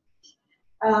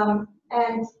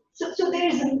 And so there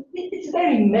is it's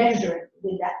very measured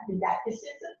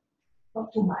didacticism,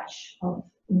 not too much of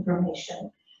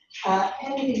information.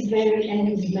 And it is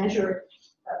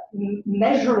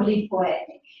measurably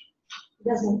poetic. It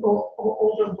doesn't go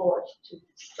overboard to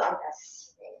strike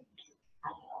us, I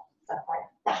don't know, sometimes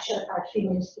touch our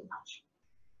feelings too much.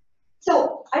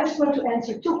 So I just want to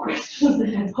answer 2 questions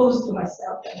that I posed to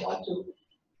myself and want to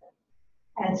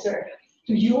answer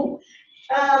to you.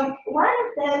 One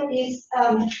of them is,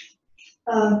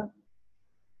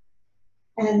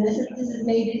 and this is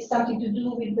maybe something to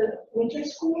do with the winter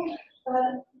school,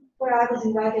 where I was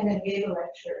invited and gave a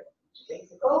lecture 2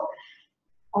 days ago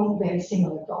on a very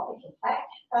similar topic, in fact.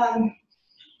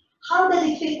 How does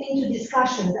it fit into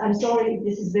discussions? I'm sorry if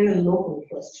this is a very local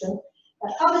question.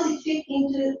 How does it fit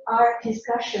into our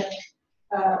discussions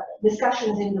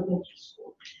in the winter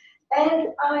school?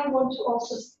 And I want to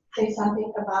also say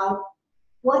something about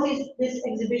what is this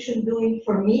exhibition doing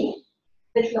for me,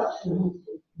 but not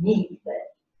me,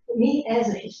 but me as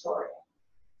a historian.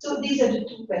 So these are the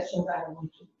 2 questions I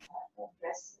want to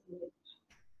address a little bit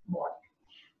more.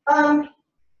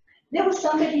 There was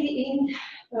somebody in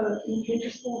winter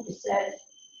school who said,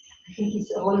 I think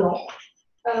it's Roland,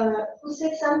 who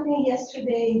said something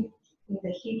yesterday in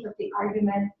the heat of the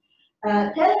argument,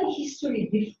 telling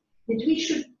history, that we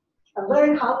should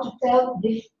learn how to tell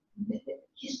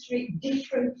history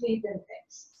differently than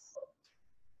text.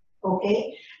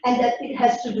 Okay, and that it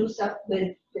has to do something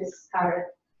with this current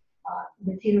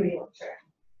material term,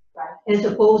 right? As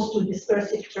opposed to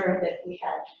discursive term that we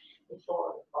had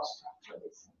before the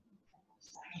post-structuralism.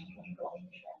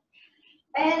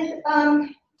 And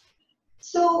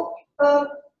so, of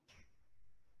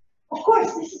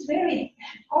course, this is very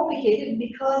complicated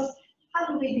because how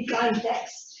do we define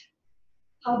text?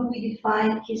 How do we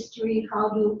define history? How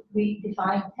do we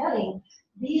define telling?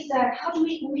 These are, how do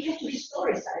we have to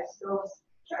historicize those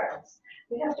terms.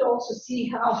 We have to also see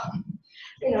how,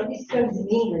 you know, these terms in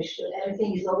English,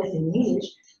 everything is always in English.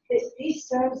 These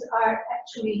terms are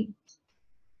actually,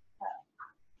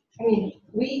 I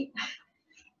mean,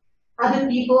 other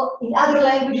people in other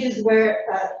languages were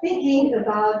thinking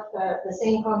about the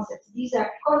same concepts. These are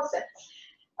concepts.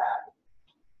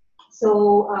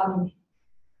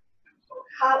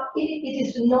 How it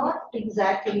is not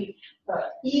exactly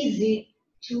easy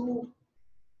to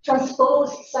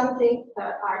transpose something,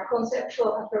 our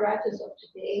conceptual apparatus of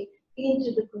today,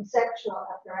 into the conceptual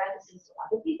apparatuses of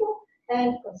other people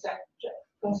and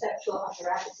conceptual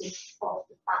apparatuses of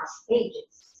the past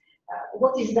ages.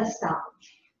 What is dastan?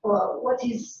 What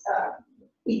is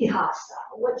itihasa?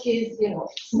 What is, you know,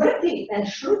 smriti and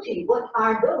shruti? What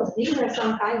are those? These are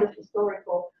some kind of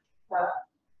historical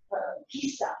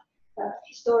kisa,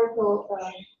 historical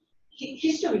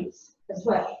histories as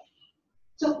well.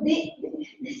 So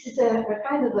this is a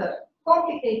kind of a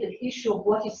complicated issue of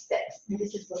what is text, and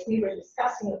this is what we were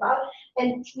discussing about.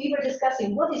 And we were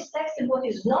discussing what is text and what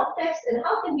is not text, and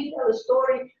how can we tell a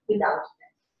story without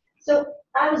text. So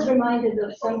I was reminded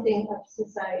of something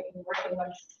since I've been working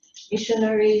on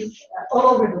missionaries all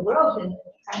over the world in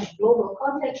a kind of global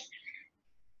context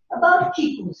about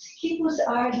quipus. Quipus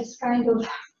are this kind of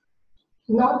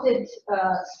knotted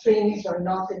strings or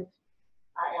knotted,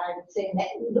 I would say,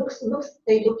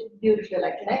 they look beautifully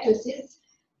like necklaces,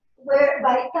 where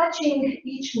by touching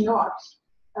each knot,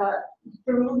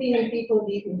 Peruvian people,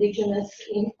 the indigenous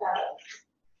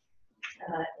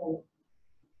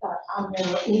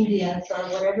Indians or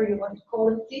whatever you want to call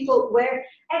it, people were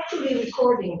actually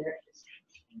recording their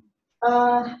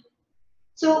history.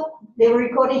 So they were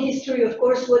recording history, of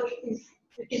course,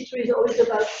 history is always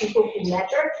about people who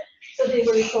matter. So they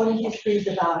were recording histories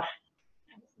about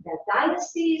their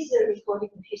dynasties, they're recording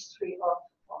history of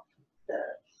the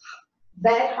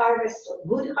bad harvest or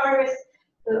good harvest.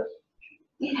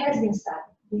 It has been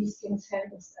studied. These things have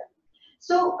been studied.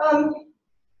 So,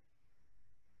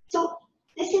 so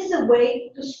this is a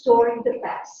way to store the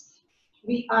past.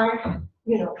 We are,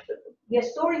 you know, we are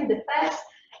storing the past,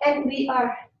 and we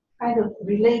are kind of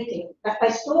relating. By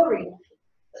storing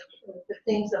the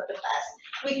things of the past,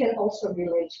 we can also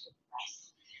relate to the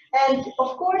past. And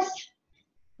of course,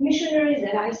 missionaries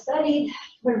that I studied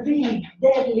were really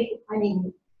deadly. I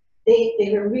mean, they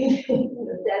were really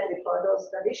deadly for those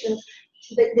traditions.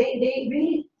 They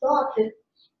really thought that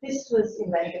this was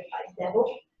invented by the devil,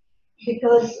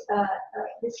 because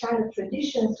this kind of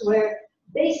traditions were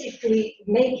basically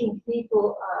making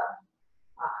people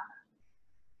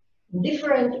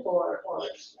indifferent or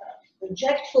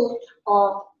rejectful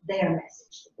of their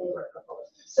message that they were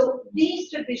proposing. So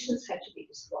these traditions had to be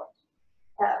destroyed.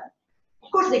 Of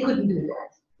course, they couldn't do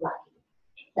that, luckily,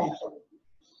 thankfully.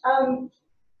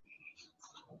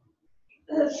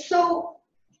 So,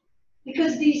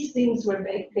 because these things were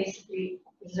basically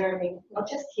preserving not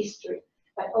just history,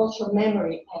 but also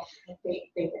memory of the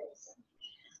paganism.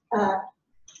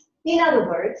 In other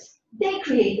words, they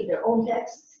created their own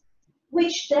texts,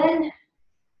 which then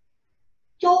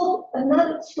told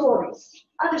another stories,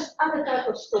 other type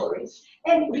of stories,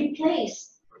 and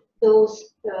replaced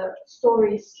those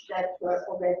stories that were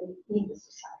already in the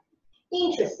society.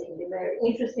 Interestingly,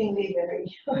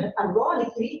 very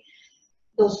ironically,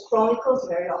 those chronicles,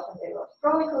 very often they wrote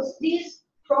chronicles. These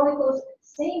chronicles at the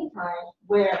same time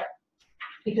were,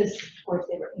 because of course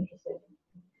they were interested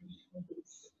in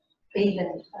these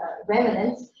pagan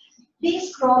remnants,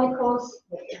 these chronicles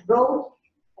they wrote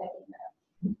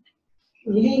in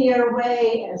a linear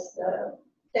way as the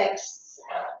texts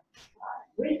are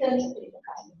written in a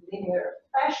kind of linear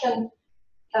fashion,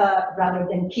 rather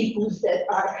than quipus that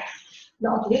are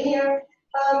not linear.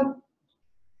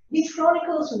 These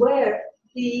chronicles were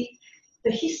the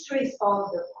histories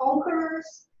of the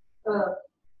conquerors, of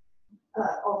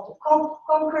the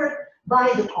conquered by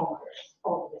the conquerors,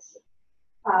 obviously.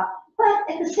 But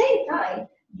at the same time,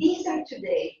 these are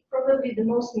today probably the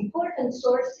most important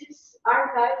sources,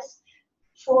 archives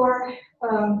for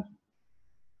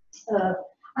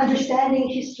understanding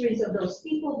histories of those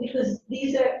people, because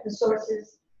these are the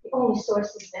sources, the only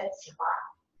sources that survive.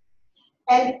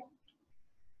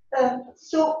 And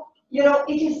so, you know,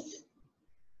 it is,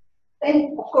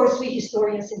 and of course we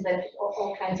historians invented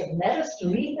all kinds of methods to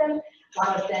read them.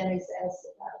 One of them is, as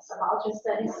some Alton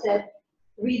studies said,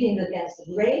 reading against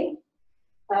the grain.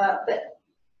 But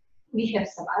we have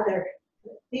some other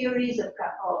theories of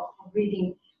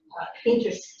reading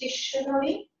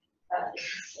interstitially,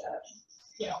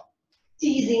 you know,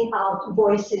 teasing out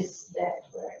voices that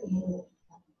were in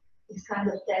this kind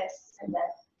of texts, and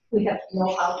that we have to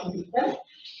know how to read them.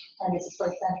 And this is, for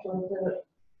example, the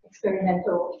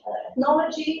experimental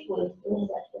ethnology was doing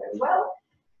that very well.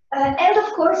 And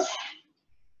of course,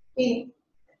 in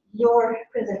your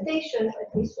presentation,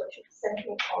 at least what you sent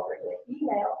me over the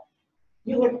email,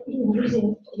 you were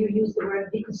even you used the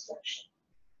word deconstruction.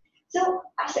 So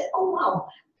I said, oh wow,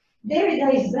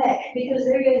 Derrida is back, because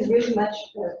Derrida is really much,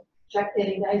 Jacques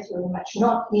Derrida is very much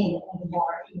not in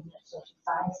anymore in the social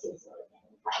sciences or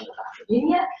any kind of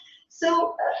academia.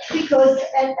 So, because,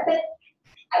 but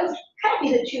I was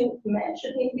happy that you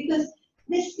mentioned him, because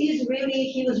this is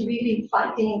really, he was really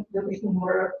fighting the written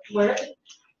word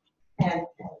and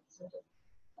sort of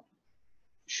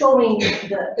showing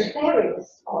the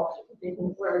barriers of the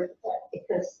written word,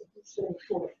 because it's really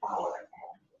full of power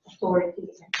and authority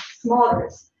and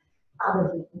smothers other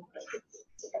written words.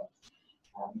 It's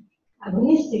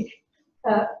agonistic.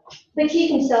 But he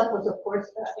himself was, of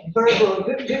course, a verbal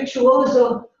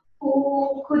virtuoso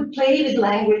who could play with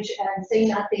language and say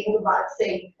nothing about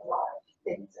saying a lot of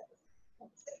things at the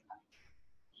same time.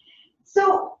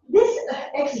 So this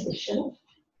exhibition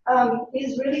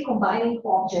is really combining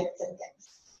objects and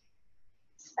texts,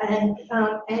 and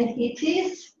it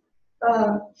is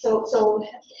so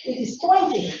it is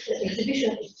pointing. The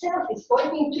exhibition itself is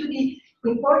pointing to the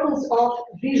importance of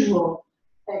visual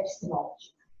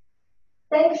epistemology.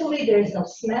 Thankfully, there is no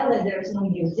smell and there is no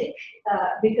music,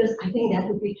 because I think that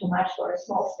would be too much for a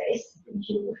small space. I think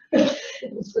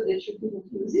it was good that you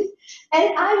didn't use it.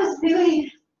 And I was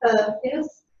really,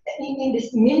 in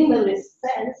this minimalist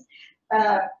sense,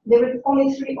 there were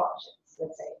only three objects,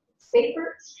 let's say.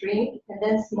 Paper, string, and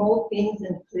then small pins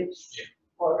and clips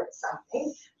or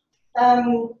something.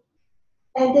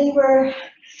 And they were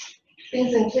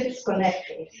pins and clips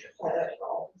connecting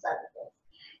all these other things.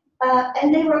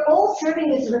 And they were all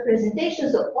serving as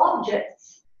representations of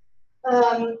objects.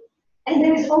 And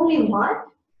there is only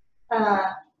one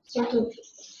sort of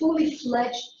fully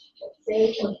fledged, let's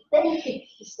say, authentic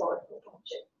historical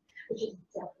object, which is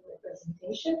itself a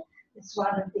representation. It's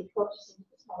one of the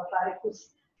Photosynthesis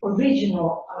Malabaricus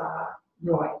original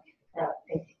drawing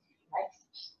painting, right?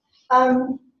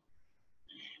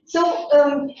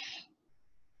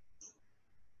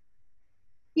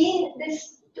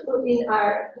 In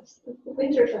our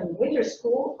winter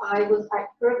school, I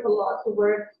heard a lot the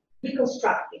word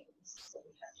reconstructing. So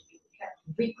we have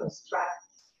to reconstruct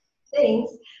things.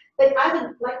 But I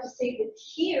would like to say that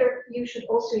here you should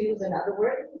also use another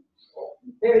word,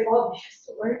 very obvious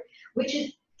word, which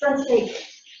is translation.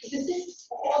 Because this is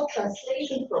all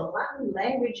translation from one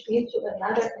language into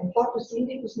another, and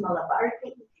Photosynthesis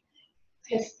Malabaricus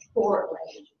has 4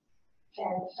 languages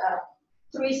and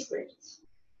 3 scripts.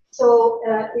 So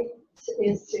it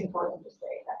is important to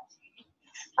say that.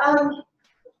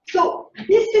 So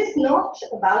this is not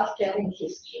about telling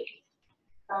history.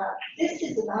 This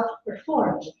is about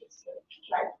performing history,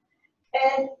 right?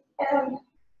 And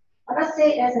I must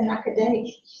say, as an academic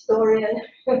historian,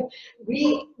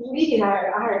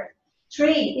 our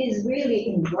trade is really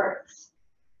in words.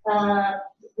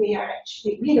 We are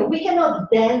actually, we cannot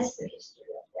dance the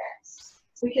history of dance.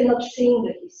 We cannot sing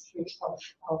the history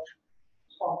of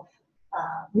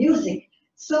music.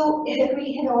 So we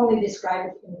can only describe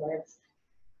it in words.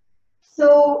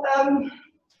 So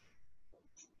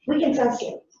we can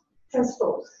translate,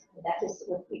 transpose. That is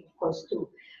what we, of course, do.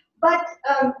 But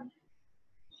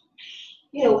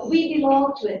we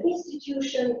belong to an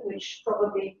institution which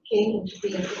probably came into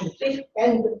being in the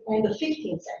end of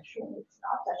 15th century. It's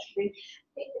not such a big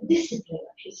discipline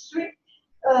of history.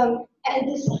 And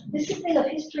this discipline of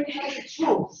history has its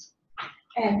rules.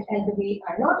 And we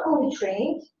are not only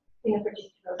trained in a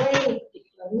particular way, in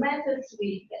particular methods,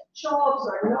 we get jobs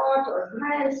or not, or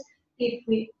grants, if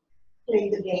we play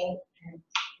the game and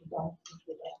we don't if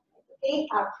we get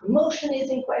our promotion is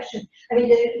in question. I mean,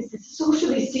 there is a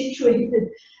socially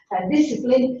situated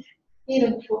discipline,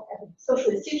 even for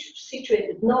socially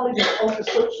situated knowledge, and also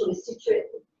socially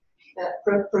situated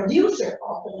producer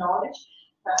of the knowledge,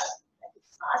 that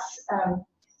is us.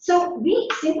 So we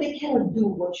simply cannot do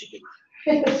what you do.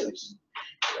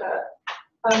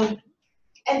 And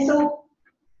so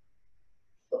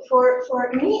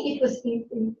for me, it was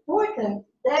important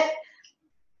that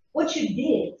what you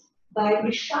did by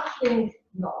reshuffling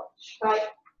knowledge, by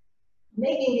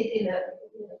making it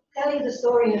telling the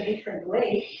story in a different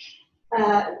way,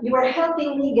 you are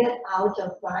helping me get out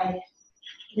of my,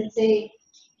 let's say,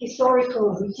 historical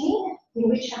routine in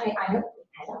which I know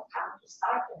how to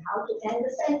start and how to end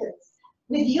the sentence.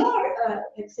 With your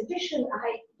exhibition,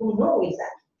 I don't know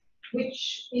exactly,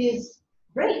 which is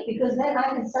great because then I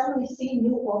can suddenly see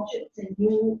new objects and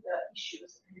new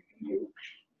issues.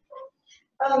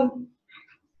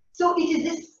 So it is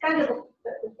this kind of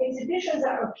exhibitions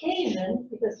are occasion,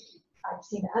 because I've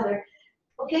seen other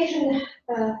occasion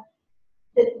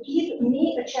that give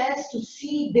me a chance to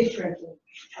see differently.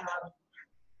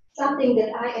 Something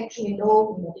that I actually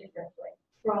know in a different way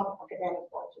from academic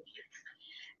point of view.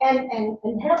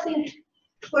 And helping,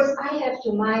 of course, I have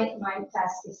to, my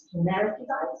task is to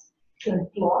narrativize, to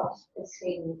plot, as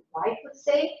Hayden White would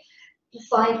say, to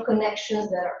find connections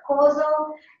that are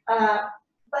causal.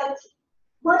 But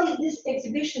what is this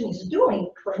exhibition is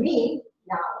doing for me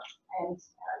now, and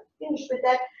finish with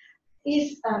that,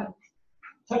 is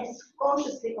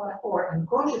consciously or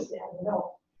unconsciously, I don't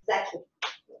know exactly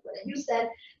what I use that,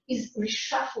 is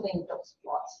reshuffling those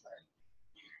plots.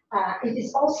 It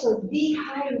is also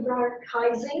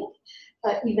de-hierarchizing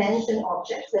events and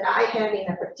objects that I have in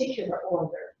a particular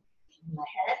order in my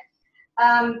head.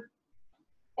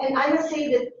 And I must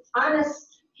say that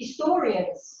honest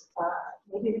historians,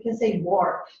 maybe we can say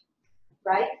warp,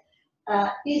 right,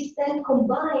 is then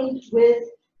combined with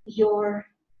your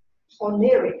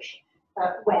oniric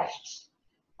weft.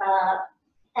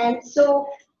 And so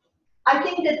I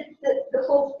think that the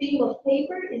whole theme of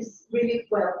paper is really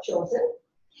well chosen.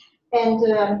 And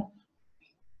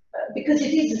because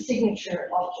it is a signature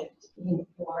object in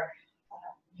your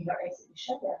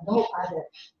exhibition, there are no other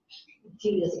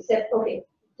materials except, okay,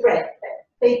 thread.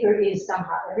 Paper is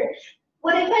somehow other.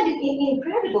 What I find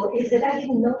incredible is that I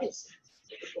didn't notice it.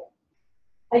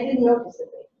 I didn't notice the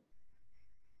paper.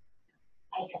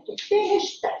 I have to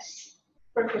finish. That's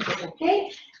perfectly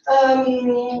okay.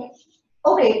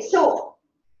 Okay, so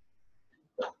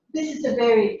this is a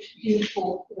very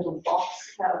beautiful little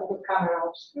box, little camera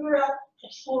obscura,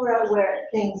 where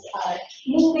things are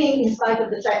moving in spite of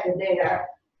the fact that they are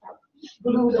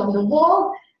glued on the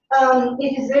wall.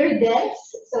 It is very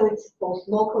dense, so it's both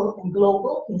local and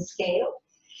global in scale.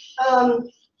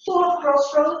 Full of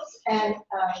crossroads and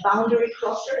boundary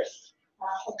crossers,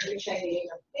 of which I made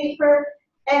on paper.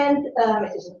 And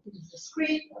it is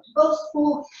discrete, not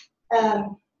boastful.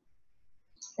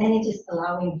 And it is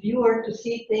allowing viewer to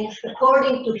see things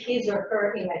according to his or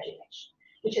her imagination,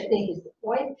 which I think is the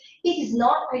point. It is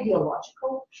not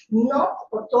ideological, not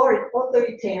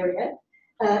authoritarian.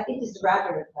 It is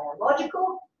rather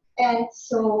biological. And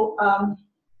so,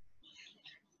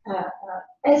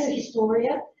 as a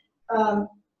historian,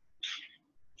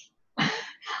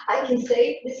 I can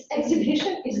say this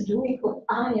exhibition is doing what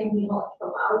I am not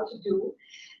allowed to do,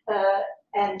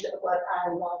 and what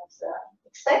I'm not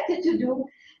expected to do.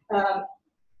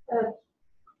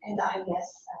 And I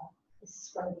guess this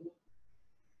is going to be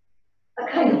a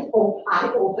kind of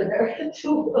eye-opener to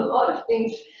a lot of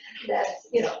things that,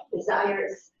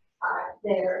 desires are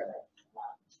there,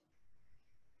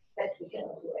 that we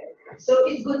cannot do everything. So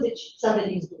it's good that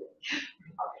somebody is doing it.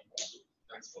 Okay, thank you.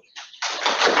 Thanks.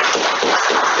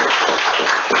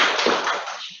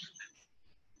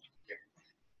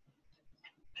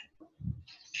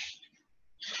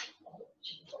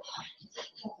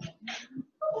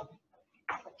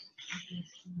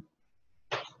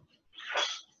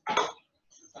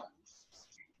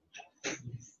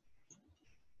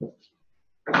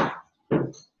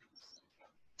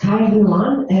 Hi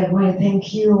everyone, I want to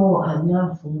thank you,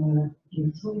 Anna, for your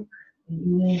talk,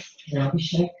 Ines, and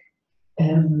Abhishek,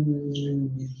 and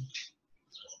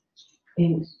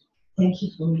thank you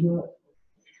for your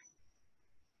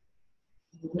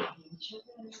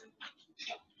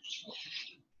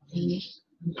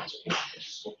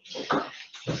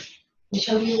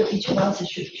shall we, each of us,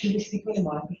 should we speak with the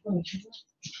microphone, each of us?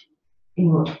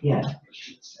 Yeah,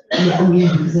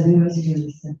 because otherwise you can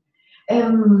listen.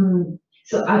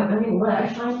 So I mean, what I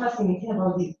find fascinating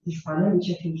about this panel, which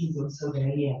I think is also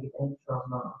very evident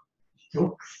from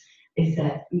talks, is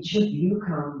that each of you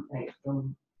come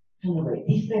from kind of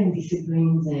different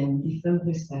disciplines and different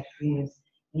perspectives,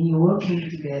 and you all came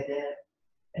together.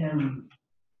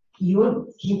 You all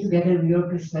came together with your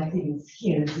perspective and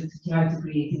skills to try to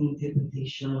create an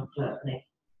interpretation of a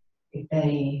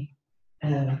very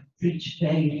rich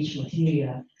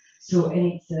material. So,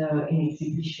 and it's an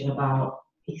exhibition about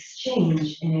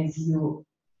exchange, and as you know,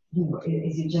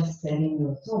 as you just said in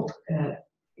your talk,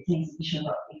 it's an exhibition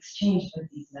about exchange, but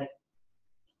it's like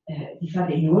the fact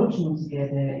that you're working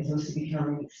together is also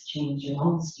becoming an exchange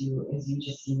amongst you, as you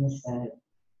just said.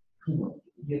 You know,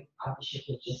 your Abhishek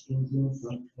has just been doing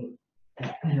something.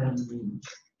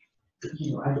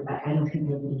 You know, I don't think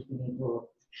I would have been able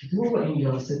to do, and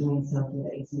you're also doing something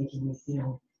that is making me see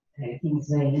things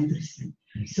very interesting.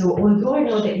 So although I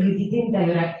know that you didn't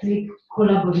directly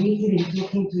collaborate in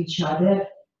talking to each other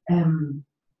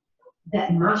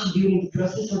that much during the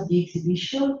process of the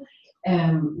exhibition,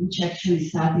 which actually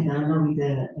started, I know,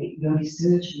 with your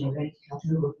research and I read the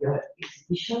catalog of your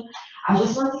exhibition, I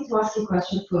just wanted to ask a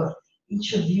question for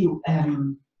each of you,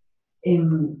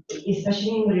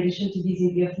 especially in relation to this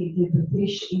idea of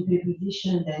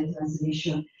interpretation and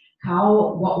translation.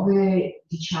 What were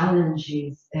the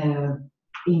challenges in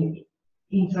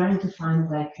trying to find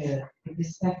like a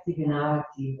perspective and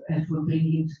narrative for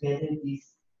bringing together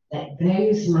these like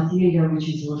various material, which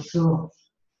is also,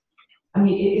 I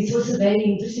mean, it's also very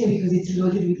interesting because it's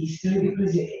loaded with history,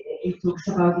 because it talks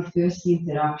about the first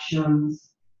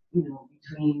interactions, you know,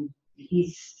 between the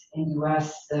East and the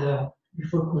West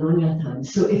before colonial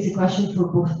times. So it's a question for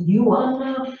both you,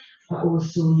 Anna, but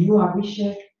also you,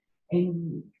 Abhishek,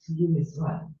 and to you as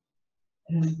well.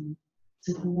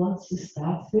 So who wants to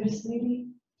start first, maybe?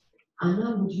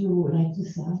 Anna, would you like to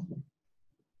start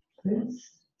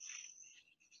first?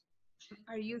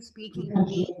 Are you speaking to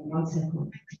me? 1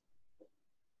 second.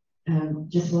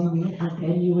 Just 1 minute, I'll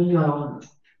tell you when you are on.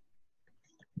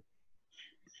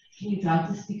 Can you try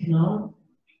to speak now?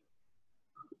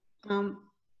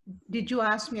 Did you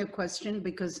ask me a question?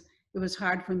 Because it was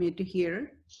hard for me to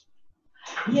hear.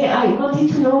 Yeah, I wanted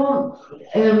to know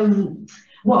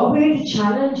what were the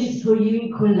challenges for you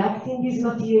in collecting this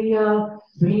material,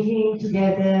 bringing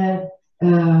together,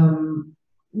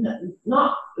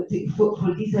 not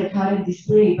for this like current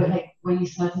display, but like when you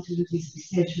started to do this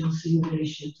research also in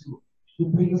relation to the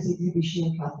previous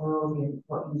exhibition catalog and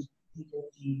what you did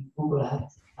at the Google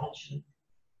Arts culture.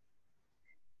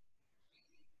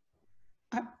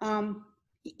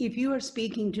 If you are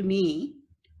speaking to me,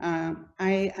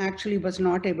 I actually was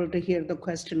not able to hear the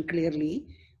question clearly.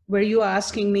 Were you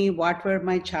asking me what were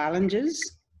my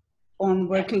challenges on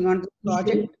working on the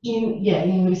project?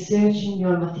 In researching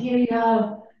your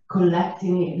material,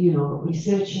 collecting it, you know,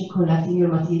 researching, collecting your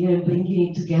material, and bringing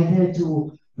it together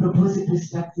to propose a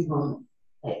perspective on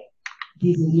like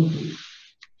this ability.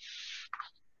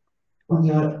 On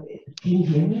your, can you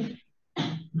hear me?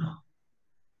 No.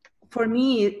 For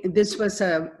me, this was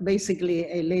basically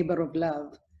a labor of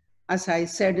love. As I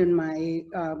said in my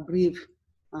brief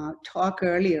talk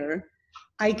earlier,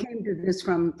 I came to this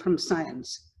from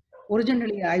science.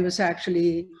 Originally, I was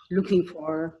actually looking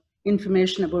for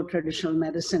information about traditional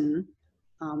medicine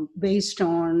based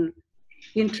on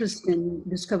interest in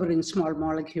discovering small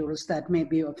molecules that may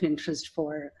be of interest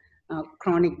for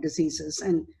chronic diseases.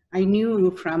 And I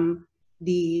knew from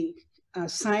the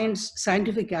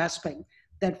scientific aspect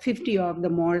that 50 of the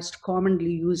most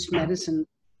commonly used medicine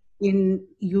in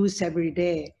use every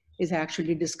day is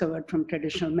actually discovered from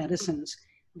traditional medicines.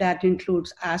 That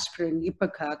includes aspirin,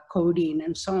 ipecac, codeine,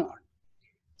 and so on.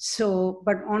 So,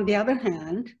 but on the other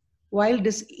hand, while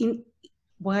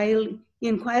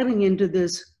inquiring into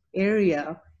this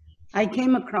area, I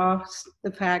came across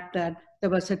the fact that there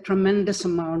was a tremendous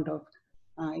amount of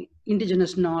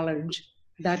indigenous knowledge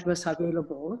that was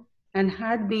available and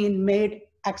had been made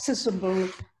accessible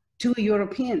to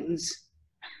Europeans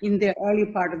in the early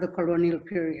part of the colonial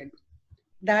period.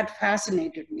 That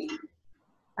fascinated me.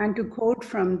 And to quote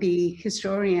from the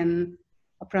historian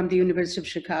from the University of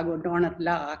Chicago, Donald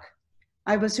Locke,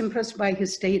 I was impressed by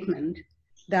his statement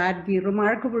that the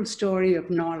remarkable story of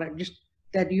knowledge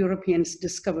that Europeans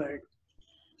discovered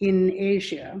in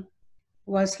Asia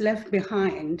was left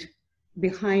behind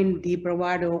the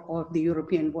bravado of the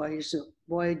European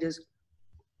voyages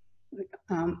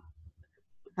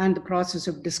and the process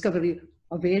of discovery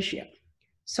of Asia.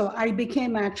 So I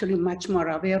became actually much more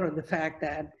aware of the fact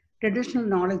that traditional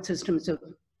knowledge systems of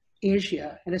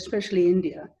Asia, and especially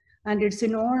India, and its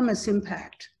enormous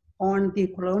impact on the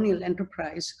colonial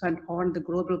enterprise and on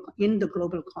in the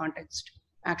global context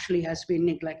actually has been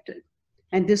neglected.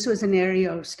 And this was an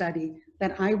area of study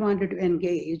that I wanted to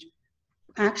engage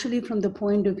actually from the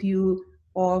point of view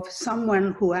of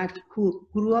someone who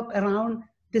grew up around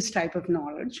this type of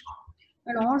knowledge.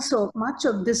 And also much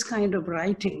of this kind of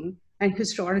writing and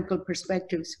historical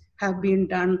perspectives have been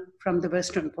done from the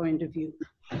Western point of view.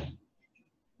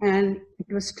 And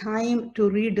it was time to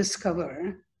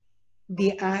rediscover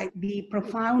the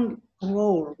profound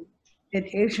role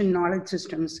that Asian knowledge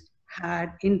systems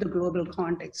had in the global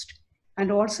context,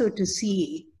 and also to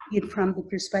see it from the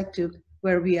perspective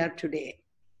where we are today.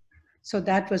 So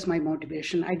that was my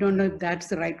motivation. I don't know if that's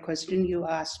the right question you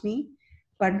asked me,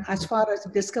 but as far as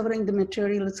discovering the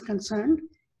material is concerned,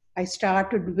 I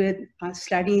started with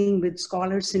studying with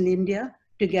scholars in India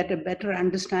to get a better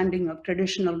understanding of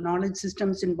traditional knowledge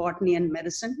systems in botany and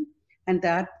medicine. And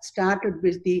that started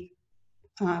with the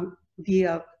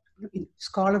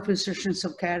scholar physicians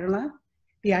of Kerala,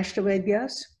 the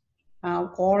Ashtavadyas,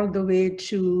 all the way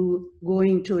to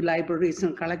going to libraries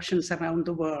and collections around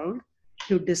the world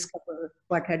to discover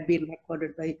what had been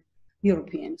recorded by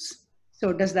Europeans.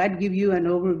 So does that give you an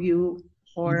overview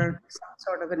or some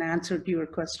sort of an answer to your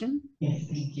question? Yes,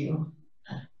 thank you.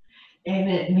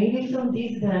 And maybe from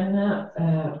this then,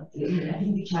 I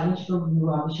think the challenge from you,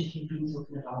 Abhishek, you've been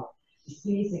talking about the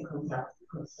space and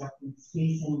constructing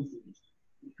space and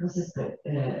the process,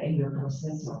 in your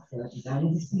process of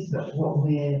designing the space, but what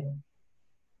were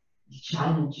the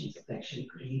challenges of actually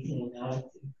creating a narrative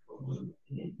for,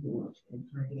 and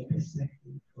finding a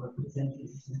perspective for presenting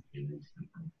this material to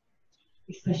people,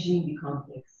 especially in the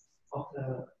context of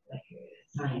like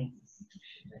a science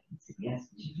institution like NCBS,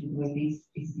 which I think maybe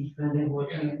is different than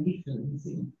what I am different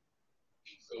museum.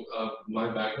 So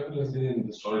my background has been in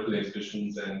historical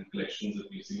exhibitions and collections at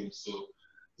museums. So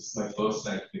this is my first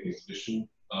scientific exhibition,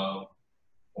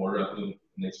 or rather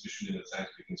an exhibition in a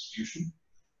scientific institution.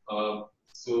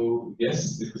 So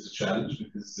yes, it was a challenge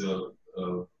because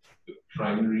the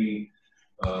primary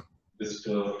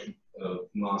visitor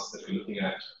mass that we're looking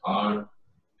at are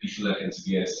people at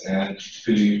NCBS and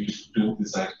affiliated to the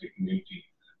scientific community.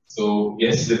 So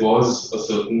yes, there was a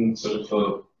certain sort of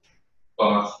a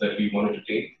path that we wanted to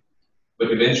take,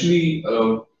 but eventually,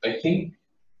 I think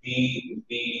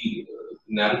the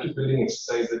narrative building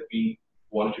exercise that we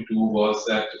wanted to do was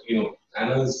that,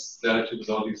 Anna's narrative was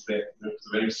always there. There was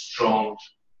a very strong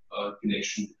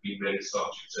connection between various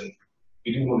objects, and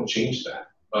we didn't want to change that.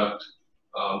 But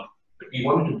we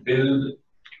wanted to build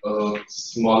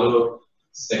smaller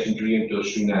secondary and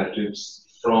tertiary narratives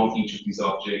from each of these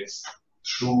objects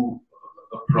through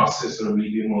a process or a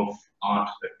medium of art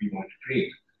that we wanted to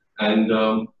create. And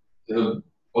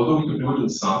although we could do it in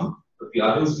some, but the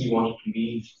others we wanted to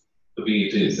leave the way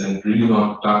it is and really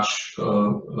not touch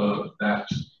that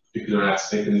particular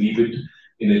aspect and leave it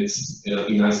in its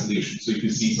in isolation. So if you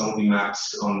see some of the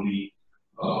maps on the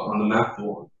map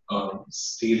board,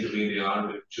 stay the way they are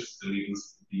with just the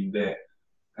labels being there.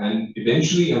 And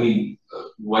eventually, I mean,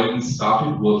 while we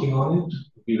started working on it,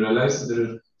 we realized that there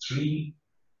are three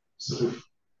sort of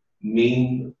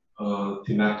main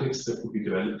thematics that could be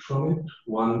developed from it.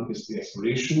 One is the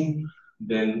exploration,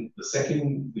 then the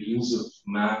second, the use of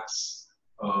maps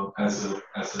as a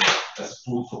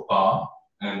tool for power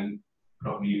and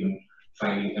probably even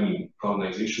finding,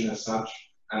 colonization as such.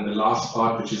 And the last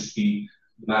part, which is the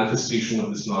manifestation of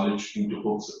this knowledge into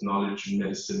books of knowledge and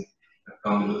medicine that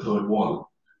come in the third wall.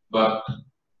 But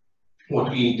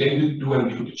what we intended to do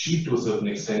and we could achieve to a certain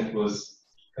extent was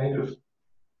kind of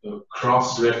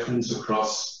cross-reference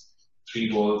across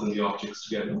three walls and the objects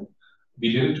together.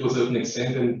 We did it to a certain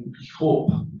extent, and we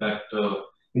hope that,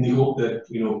 in the hope that,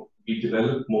 we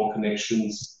develop more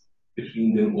connections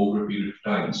between them over a period of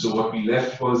time. So what we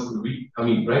left was,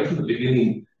 right from the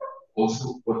beginning,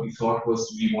 also what we thought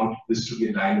was we wanted this to be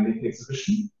a dynamic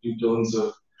exhibition in terms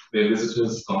of where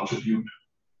visitors contribute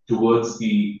towards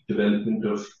the development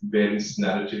of various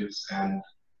narratives and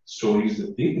stories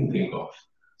that they can think of.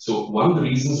 So one of the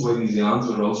reasons why these yarns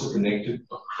were also connected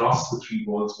across the three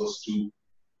walls was to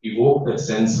evoke that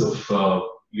sense of,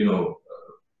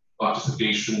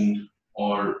 participation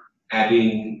or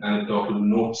adding anecdotal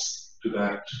notes to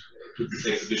this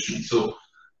exhibition. So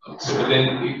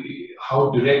then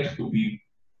how direct could we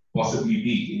possibly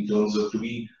be in terms of do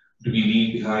we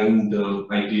leave behind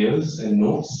ideas and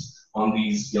notes on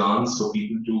these yarns for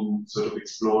people to sort of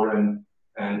explore and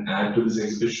add to this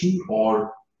exhibition,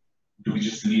 or do we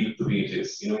just leave it the way it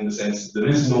is? In the sense that there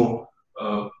is no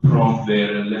prompt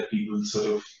there and let people sort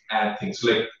of add things.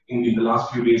 So like in the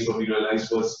last few days, what we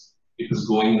realized was it was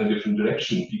going in a different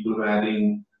direction. People were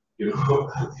adding, they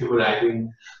were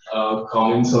adding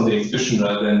comments on the exhibition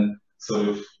rather than sort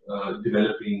of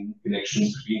developing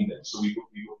connections between them. So we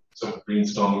were sort of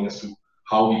brainstorming as to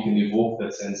how we can evoke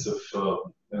that sense of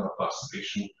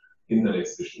participation in that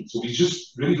exhibition. So we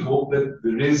just really hope that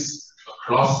there is,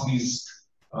 across these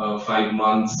 5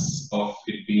 months of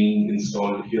it being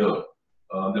installed here,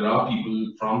 there are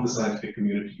people from the scientific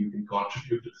community who can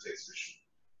contribute to this exhibition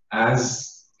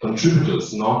as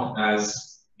contributors, not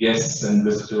as guests and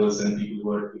visitors and people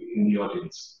who are in the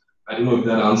audience. I don't know if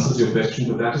that answers your question,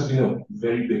 but that has been a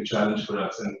very big challenge for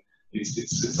us, and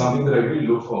it's something that I really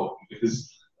look for,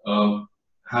 because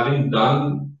having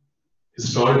done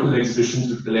historical exhibitions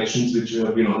with collections which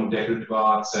are, you know, decorative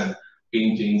arts and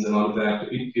paintings and all of that,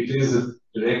 it is a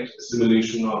direct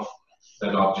assimilation of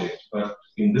that object. But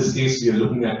in this case, we are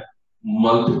looking at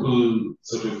multiple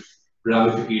sort of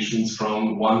ramifications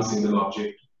from one single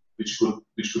object, which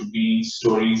could be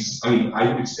stories. I mean, I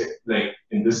would expect, like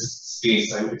in this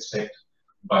case, I would expect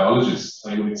biologists,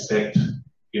 I would expect,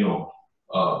 you know,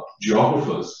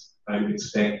 geographers, I would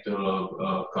expect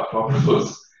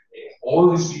cartographers,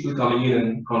 all these people coming in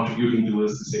and contributing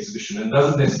towards this exhibition. And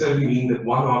doesn't necessarily mean that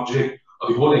one object or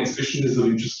the whole exhibition is of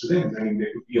interest to them. I mean,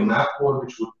 there could be a map wall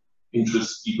which would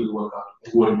interest people who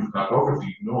are into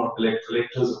cartography, you know, or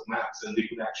collectors of maps, and they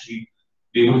would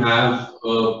have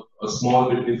a small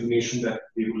bit of information that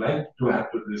they would like to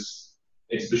add to this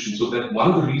exhibition. So that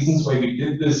one of the reasons why we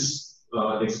did this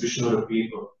exhibition on a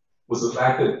paper was the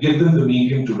fact that give them the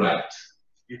medium to write,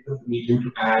 give them the medium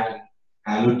to add and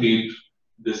annotate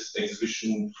this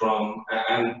exhibition from,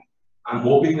 and I'm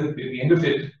hoping that at the end of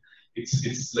it,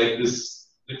 it's like this,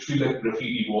 literally like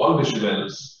graffiti wall which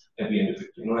develops at the end of it,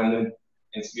 you know, and then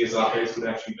NCBS archives could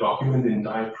actually document the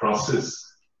entire process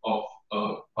of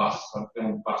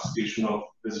participation of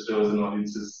visitors and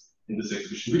audiences in this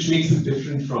exhibition, which makes it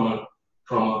different from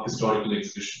a historical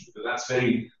exhibition, because that's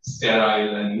very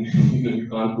sterile, and you know, you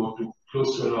can't go too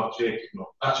close to an object, you know,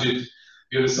 touch it.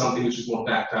 Here is something which is more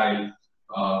tactile,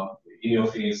 in your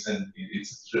face, and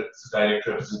it's a direct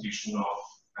representation of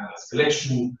Anna's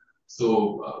collection.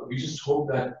 So we just hope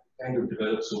that kind of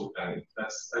develops over time.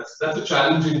 That's a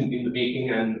challenge in the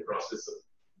making and the process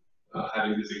of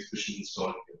having this exhibition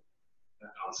installed here.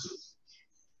 That answers.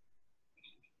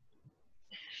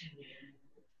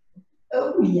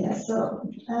 Oh yes,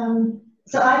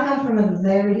 so I come from a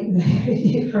very, very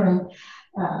different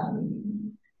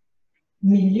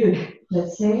milieu,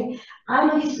 let's say.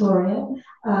 I'm a historian.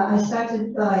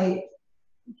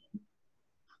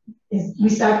 We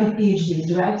started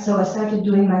PhDs, right? So I started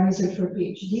doing my research for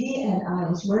PhD, and I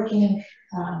was working,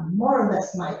 more or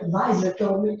less my advisor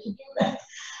told me to do that.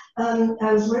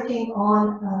 I was working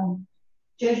on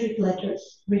Jesuit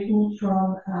letters written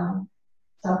from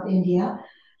South India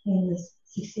in the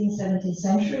 16th, 17th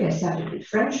century. I started with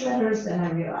French letters, then I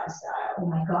realized, oh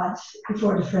my God,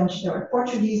 before the French there were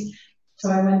Portuguese. So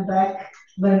I went back,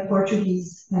 learned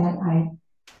Portuguese, and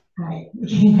I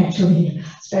became actually a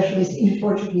specialist in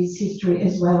Portuguese history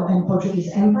as well, and Portuguese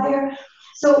Empire.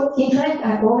 So in fact,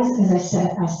 I always, as I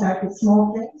said, I start with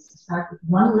small things. I start with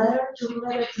 1 letter, 2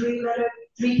 letter, 3 letter,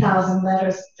 3,000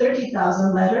 letters,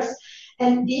 30,000 letters.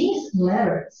 And these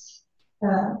letters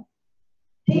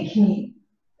take me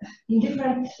in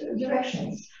different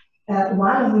directions.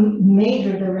 One of the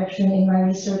major direction in my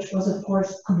research was, of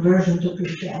course, conversion to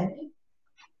Christianity.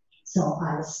 So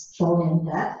I was following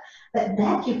that. But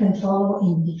that you can follow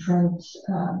in different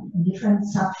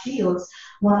subfields.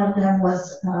 One of them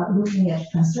was looking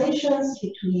at translations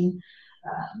between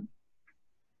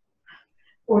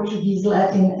Portuguese,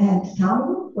 Latin, and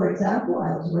Tamil, for example.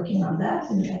 I was working on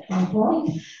that at one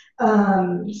point.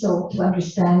 So to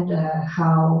understand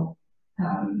how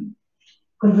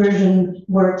conversion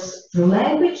works through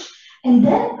language. And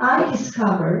then I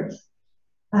discovered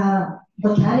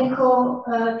botanical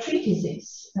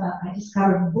treatises. I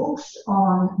discovered books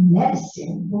on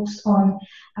medicine, books on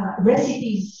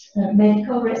recipes,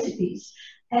 medical recipes,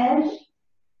 and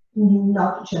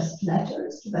not just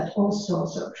letters, but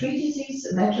also treatises,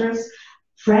 letters,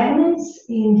 fragments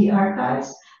in the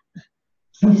archives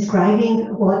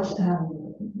describing what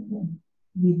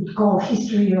we would call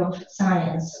history of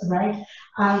science, right?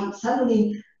 I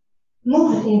suddenly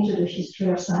moved into the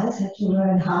history of science, had to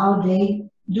learn how they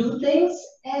do things,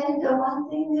 and one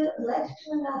thing led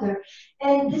to another.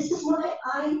 And this is why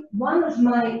one of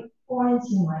my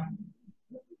points in my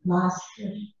last,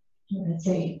 let's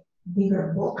say,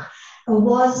 bigger book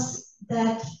was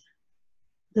that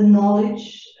the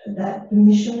knowledge that the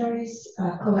missionaries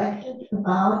collected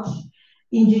about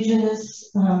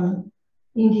indigenous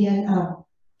Indian,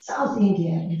 South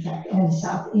Indian, in fact, and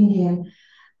South Indian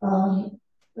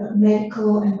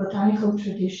medical and botanical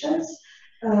traditions,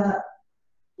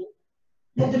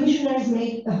 that the missionaries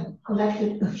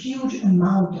collected a huge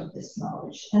amount of this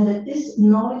knowledge, and that this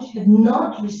knowledge had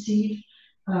not received,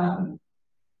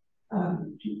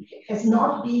 has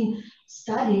not been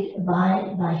studied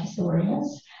by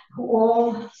historians, who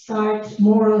all start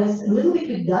more or less a little bit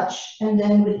with Dutch and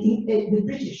then with the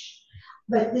British.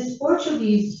 But this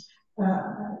Portuguese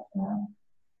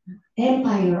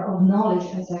empire of knowledge,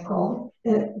 as I call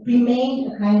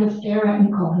remained a kind of terra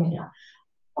incognita.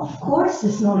 Of course,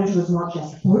 this knowledge was not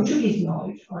just Portuguese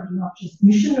knowledge, or not just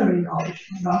missionary knowledge,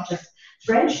 or not just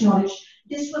French knowledge.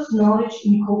 This was knowledge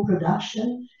in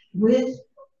co-production with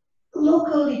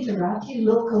local literati,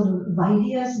 local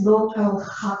Vaidyas, local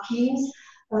hakims,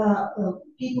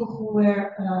 people who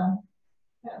were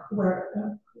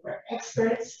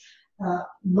experts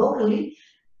locally.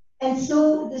 And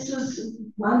so this was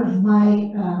one of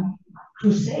my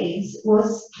crusades,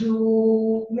 was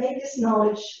to make this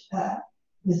knowledge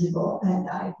visible, and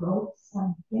I wrote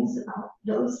some things about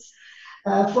those.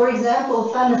 For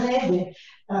example, Van Rede,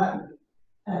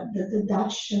 the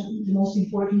Dutch, the most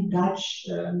important Dutch,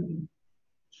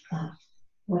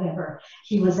 whatever.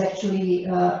 He was actually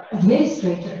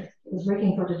administrator. He was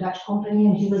working for the Dutch company,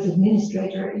 and he was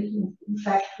administrator. In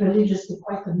fact, religious to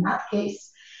quite a nutcase.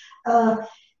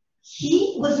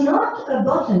 He was not a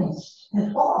botanist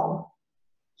at all.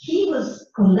 He was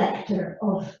collector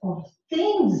of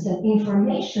things and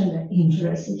information that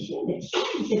interested him, that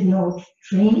he had no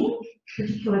training,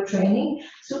 particular training.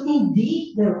 So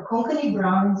indeed, there were Konkani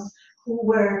Brahmins who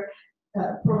were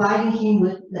providing him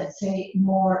with, let's say,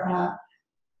 more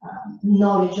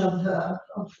knowledge of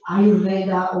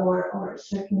Ayurveda or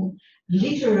certain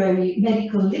literary,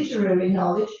 medical literary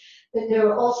knowledge. But there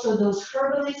were also those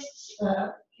herbalists,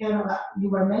 Kerala, you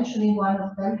were mentioning one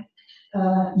of them,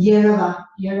 Yerava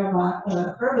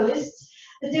herbalists.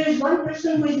 But there is one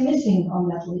person who is missing on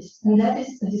that list, and that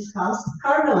is the discalced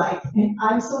Carmelite. And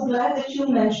I'm so glad that you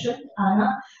mentioned,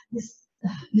 Anna, this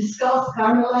discalced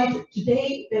Carmelite.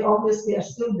 Today, they obviously are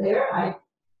still there. I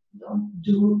don't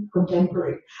do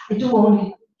contemporary. I do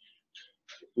only,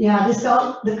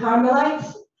 the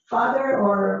Carmelite father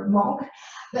or monk.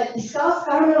 But discalced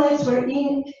Carmelites were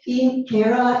in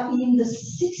Kerala in the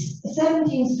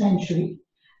 17th century.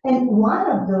 And one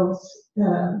of those,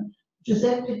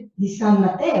 Giuseppe di San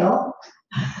Matteo,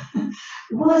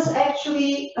 was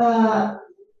actually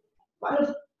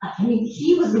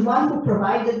he was the one who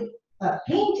provided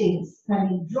paintings,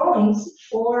 drawings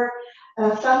for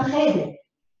Van Rede.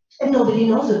 And nobody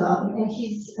knows about him.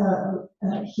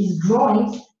 And his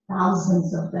drawings,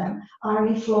 thousands of them, are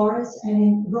in Florence and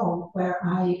in Rome, where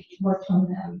I worked on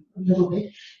them a little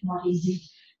bit, not easy.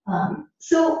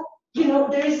 So,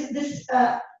 there is this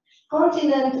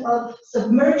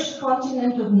submerged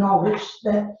continent of knowledge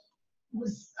that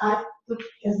I took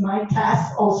as my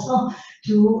task also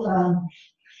to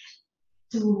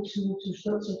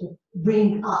sort of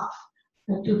bring up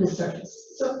to the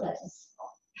surface. So that is.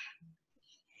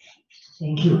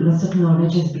 Thank you. Lots of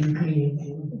knowledge has been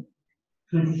created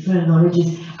through different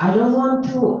knowledges. I don't want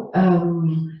to.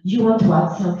 You want to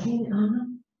add something, Anna?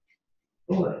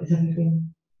 Or is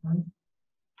everything fine?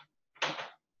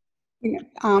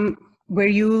 Were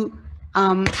you?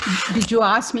 Did you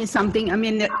ask me something? I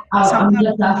mean, I'm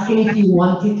just asking if you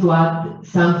wanted to add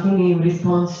something in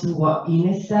response to what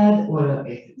Ines said, or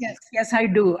yes, I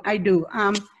do.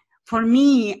 For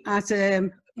me, as a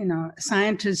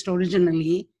scientist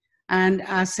originally, and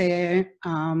as a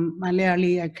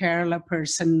Malayali, a Kerala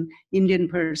person, Indian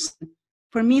person,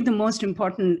 for me, the most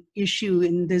important issue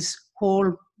in this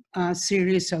whole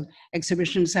series of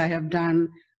exhibitions I have done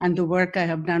and the work I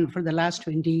have done for the last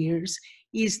 20 years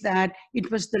is that it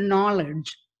was the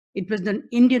knowledge, it was the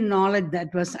Indian knowledge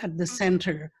that was at the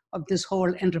center of this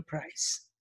whole enterprise.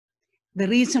 The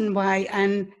reason why,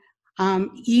 and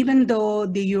even though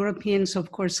the Europeans,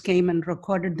 of course, came and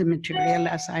recorded the material,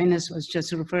 as Ines was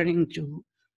just referring to,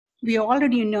 we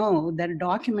already know that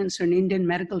documents on Indian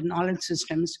medical knowledge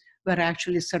systems were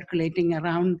actually circulating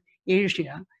around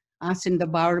Asia, as in the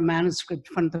Bauer manuscript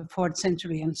from the 4th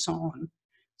century and so on.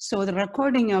 So the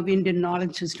recording of Indian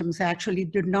knowledge systems actually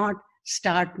did not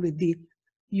start with the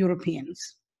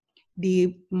Europeans.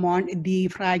 The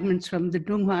fragments from the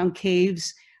Dunhuang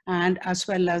caves, and as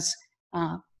well as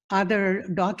other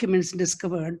documents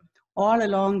discovered all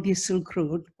along the Silk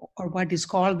Road, or what is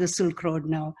called the Silk Road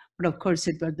now, but of course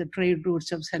it was the trade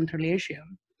routes of Central Asia,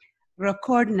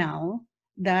 record now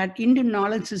that Indian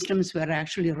knowledge systems were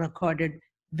actually recorded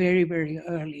very, very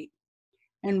early.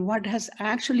 And what has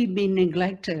actually been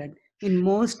neglected in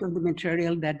most of the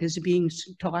material that is being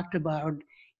talked about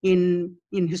in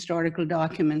historical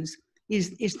documents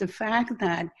is the fact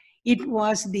that it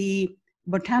was the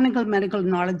botanical medical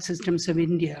knowledge systems of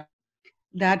India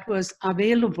that was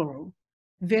available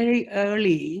very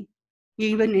early,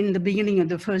 even in the beginning of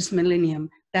the first millennium,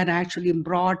 that actually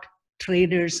brought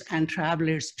traders and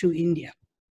travelers to India.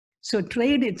 So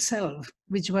trade itself,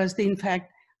 which was in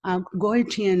fact,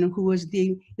 Gayathri, who was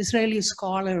the Israeli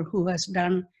scholar who has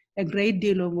done a great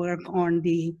deal of work on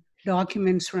the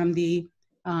documents from the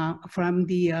from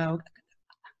the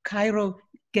Cairo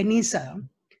Genisa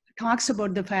talks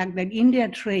about the fact that India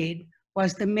trade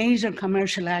was the major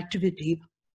commercial activity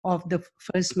of the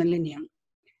first millennium.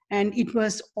 And it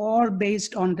was all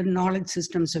based on the knowledge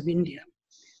systems of India.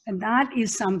 And that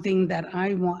is something that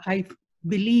I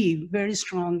believe very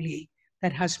strongly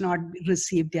that has not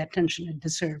received the attention it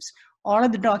deserves. All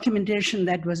of the documentation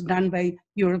that was done by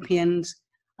Europeans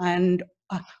and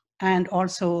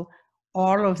also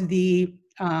all of the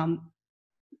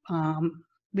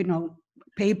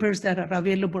papers that are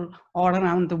available all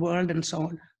around the world and so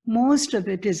on, most of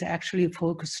it is actually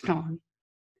focused on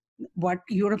what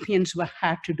Europeans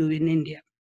had to do in India.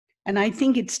 And I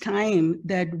think it's time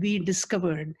that we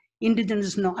discovered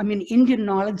Indian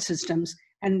knowledge systems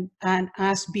and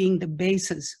as being the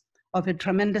basis of a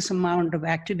tremendous amount of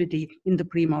activity in the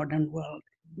pre-modern world.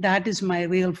 That is my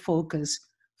real focus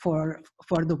for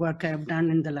the work I have done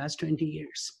in the last 20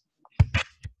 years.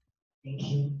 Thank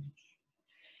you.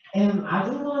 I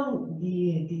don't want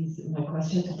my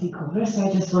question to take over, so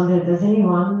I just wonder, does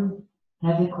anyone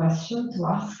have a question to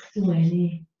ask to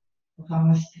any of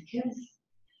our speakers?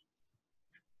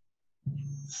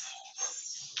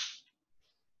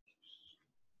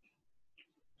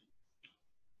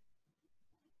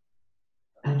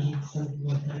 I'll give some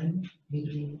more time,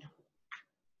 maybe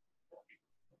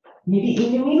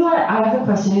in the meanwhile, I have a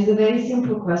question. It's a very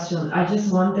simple question. I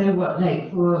just wonder what,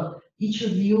 for each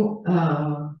of you,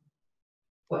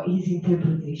 what is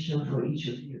interpretation for each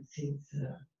of you? Since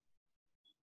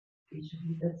each of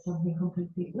you does something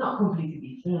not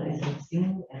completely different, as I've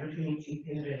seen, everything is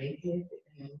interrelated,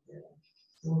 and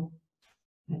so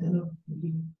I don't know.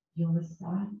 Maybe you want to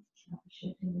start?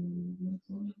 Abhishek,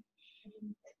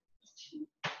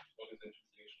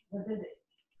 what is it?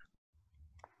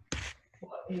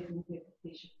 What is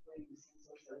interpretation for you?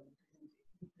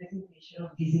 The presentation of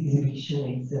this exhibition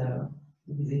is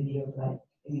idea of an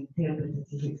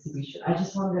interpretative exhibition. I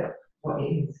just wonder what it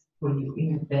is for you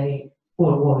in a very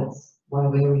 4 words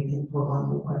while we're waiting for one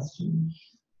more question.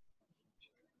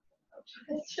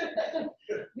 I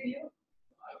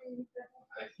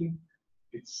think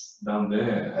it's down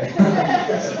there.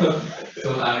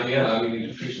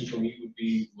 Interpretation for me would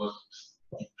be what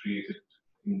created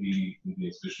in the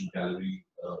exhibition gallery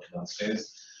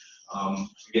downstairs.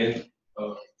 Again,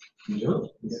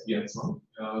 it's on.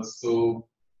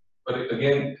 But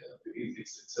again, it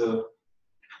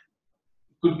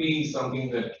could be something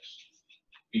that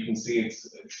we can say it's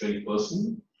very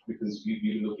personal, because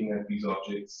we're looking at these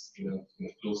objects in a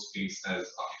close space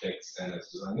as architects and as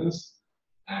designers,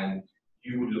 and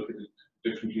you would look at it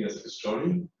differently as a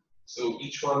historian. So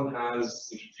each one has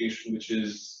interpretation which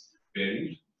is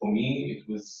varied. For me, it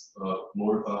was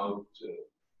more about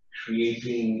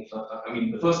creating.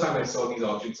 The first time I saw these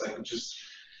objects,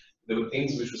 there were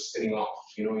things which were spinning off,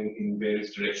 in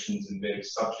various directions, in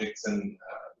various subjects, and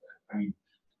I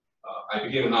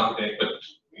became an architect, but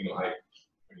I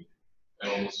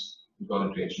almost got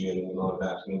into engineering and all of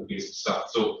that, the basic stuff.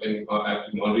 So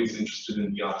I've been always interested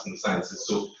in the arts and the sciences.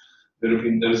 So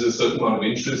there is a certain amount of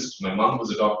interest. My mom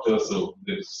was a doctor, so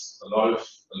there's a lot of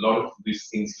these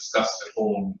things discussed at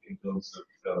home in terms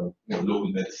of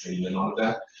local medicine and all of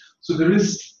that. So there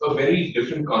is a very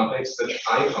different context that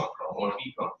I come from, or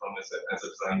we come from, as a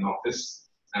design office,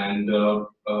 and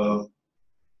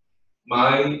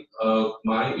my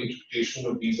interpretation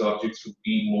of these objects would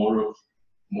be more of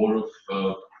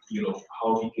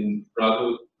how we can,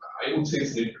 rather, I would say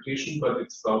it's an interpretation, but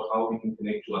it's about how we can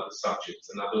connect to other subjects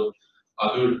and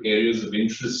other areas of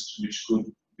interest which could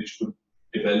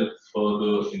develop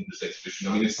further in this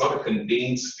exhibition. It's not a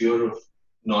contained sphere of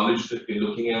knowledge that we're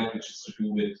looking at, which is to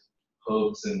do with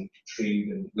herbs and trade,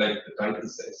 and like the title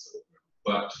says.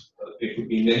 But there could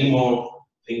be many more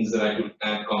things that I could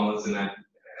add commas and add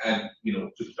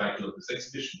to the title of this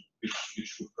exhibition,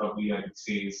 which would probably, I would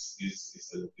say, is a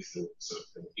sort of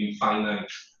an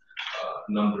infinite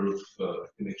number of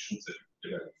connections that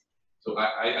we develop. So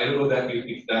I don't know that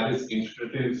if that is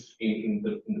interpretive in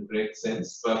the correct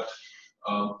sense, but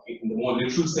in the more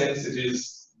literal sense, it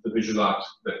is the visual art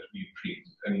that we create.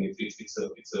 It's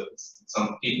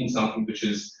taking something which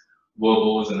is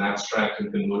verbose and abstract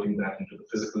and converting that into the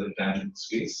physical and tangible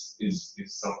space is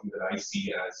something that I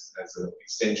see as an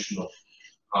extension of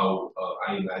how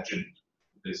I imagined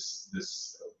these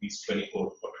 24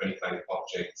 or 25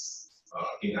 objects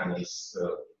in Anna's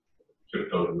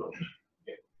curatorial note.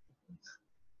 Yeah.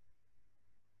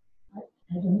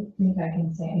 I don't think I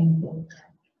can say anything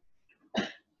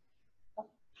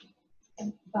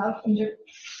about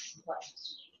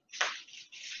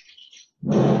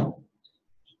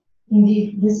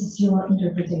indeed, this is your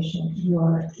interpretation,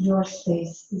 your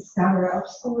space. This camera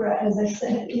obscura, as I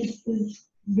said, is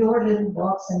your little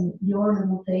box and your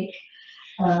little take,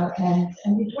 and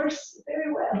it works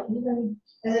very well. Even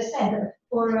as I said,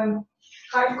 for a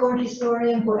hardcore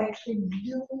historian who actually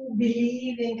do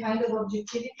believe in kind of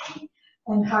objectivity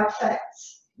and hard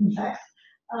facts, in fact,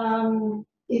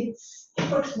 it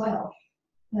works well.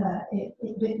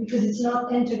 Because it's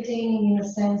not entertaining in a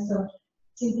sense of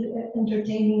simply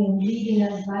entertaining and leading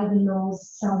us by the nose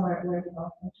somewhere where we don't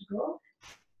want to go.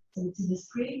 So it's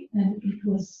discreet, and it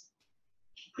was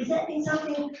presenting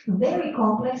something very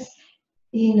complex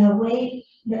in a way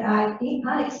that I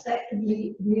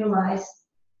unexpectedly realized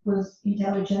was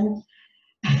intelligent.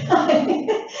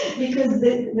 Because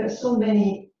there are so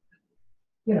many,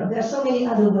 there are so many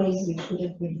other ways which could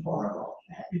have been horrible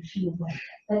if you went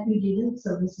that we didn't,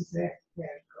 so this is very,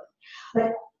 very good.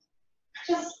 But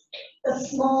just a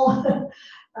small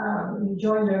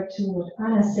rejoinder to what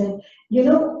Anna said,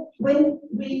 when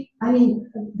the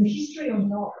history of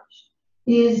knowledge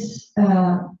is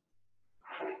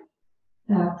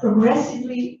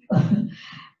progressively,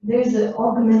 there's an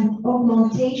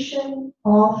augmentation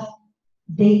of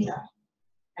data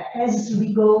as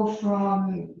we go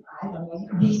from, I don't know,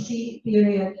 BC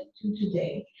period to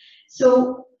today.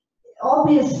 So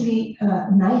obviously,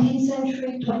 19th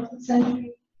century, 20th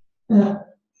century,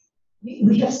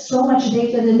 we have so much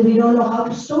data that we don't know how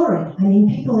to store it. I mean,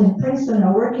 people in Princeton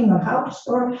are working on how to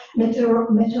store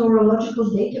meteorological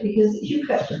data, because you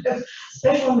have to have a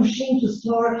special machine to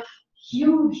store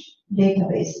huge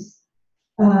databases.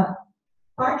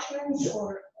 Parchments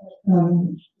or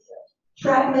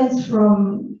fragments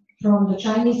from the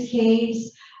Chinese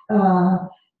caves,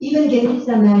 even Ghidini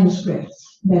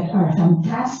manuscripts that are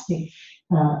fantastic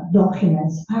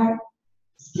documents are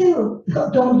still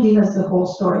don't give us the whole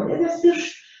story.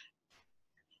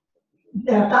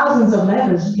 There are thousands of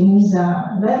letters,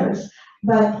 Ghidini letters,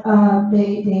 but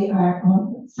they are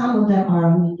on, some of them are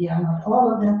on India, not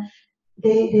all of them.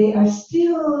 They are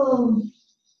still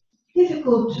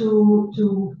difficult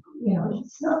to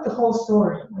it's not the whole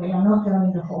story. They are not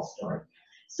telling the whole story.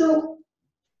 So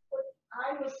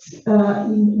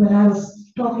when I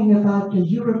was talking about the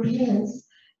Europeans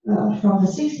from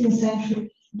the 16th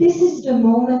century, this is the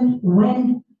moment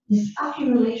when this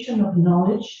accumulation of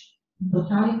knowledge,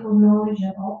 botanical knowledge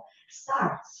and all,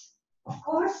 starts. Of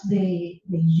course, they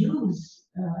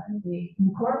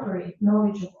incorporate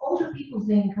knowledge of all the peoples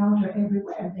they encounter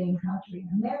everywhere. They encounter in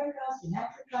Americas, in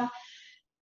Africa,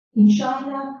 in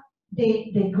China.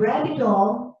 They grab it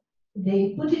all,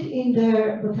 they put it in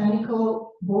their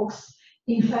botanical books.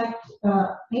 In fact,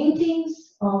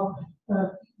 paintings of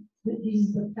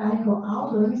these botanical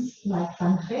albums, like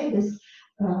Van Redes,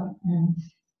 and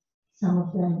some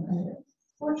of them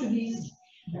Portuguese,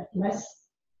 but less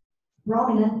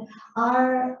prominent,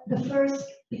 are the first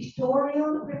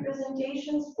pictorial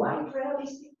representations, quite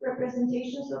realistic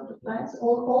representations of the plants,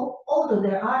 although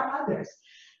there are others.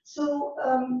 So,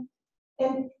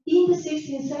 and in the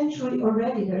 16th century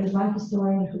already, there is one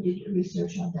historian who did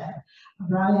research on that,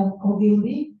 Brian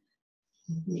Ogilvie,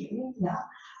 who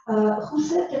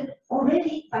said that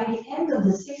already by the end of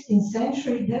the 16th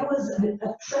century, there was a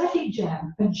traffic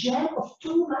jam, a jam of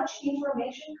too much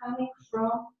information coming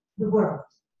from the world.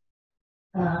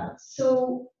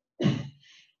 So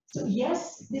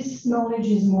yes, this knowledge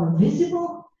is more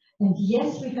visible, and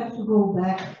yes, we have to go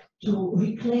back to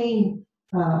reclaim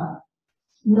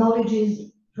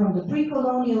knowledges from the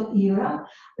pre-colonial era.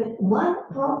 But one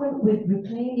problem with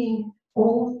reclaiming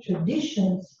old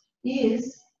traditions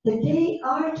is that they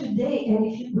are today, and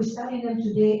if we study them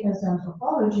today as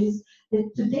anthropologists,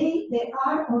 that today they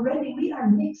are already, we are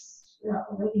mixed, we are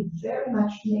already very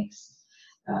much mixed.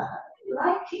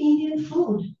 Like Indian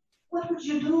food, what would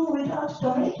you do without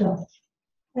tomato?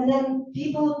 And then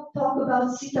people talk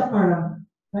about sitaparam,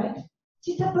 right?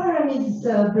 Sitaparam is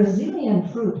Brazilian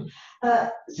fruit.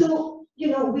 So,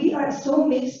 we are so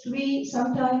mixed, we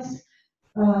sometimes,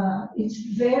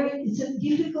 it's a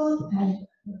difficult and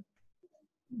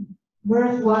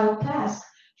worthwhile task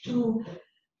to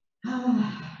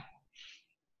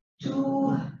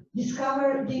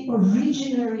discover the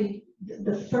originary,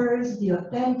 the first, the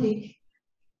authentic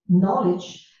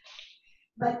knowledge.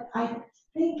 But I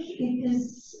think it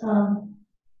is,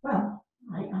 well,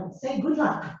 I would say good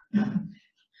luck.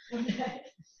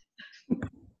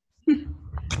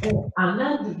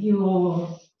 Anna, can you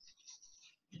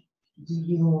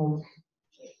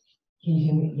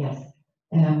hear me? Yes.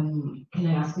 Can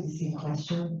I ask you the same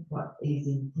question? What is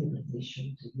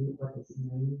interpretation to you? What does it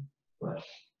mean? What?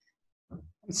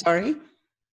 I'm sorry?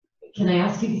 can I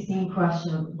ask you the same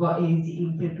question? What is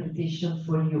interpretation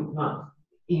for you, not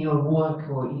in your work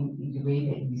or in the way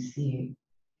that you see it?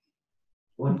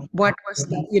 What was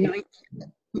that? You know,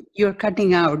 you're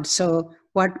cutting out. So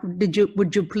what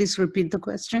would you please repeat the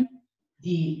question?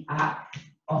 The act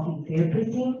of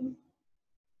interpretation,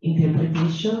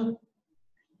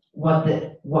 what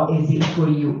is it for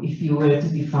you if you were to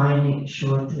define it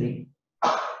shortly?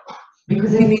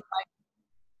 Because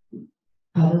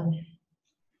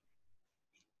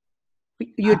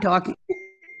you're talking,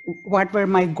 what were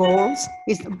my goals?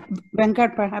 Is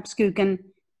Venkat, perhaps you can,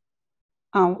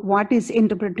 what is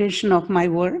interpretation of my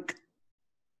work?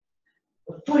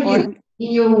 For you,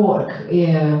 in your work,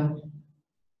 yeah.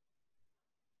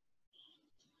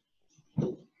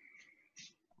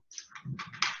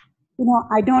 You know,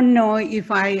 I don't know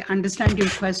if I understand your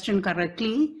question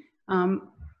correctly.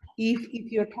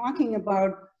 If you're talking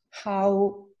about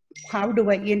how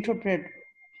do I interpret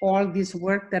all this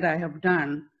work that I have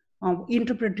done,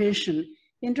 interpretation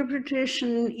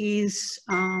is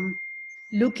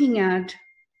looking at,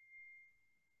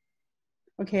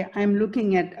 okay, I'm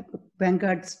looking at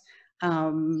Venkat's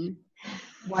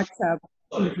WhatsApp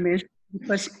information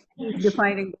because he's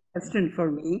defining the question for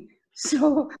me.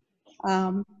 So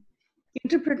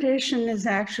interpretation is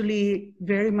actually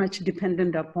very much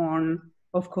dependent upon,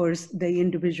 of course, the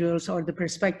individuals or the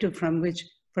perspective from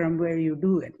where you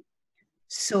do it.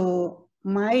 So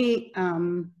my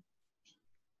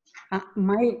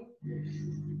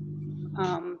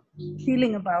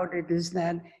feeling about it is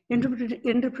that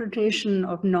interpretation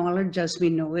of knowledge as we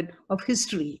know it, of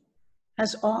history,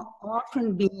 has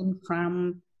often been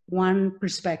from one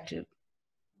perspective,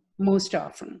 most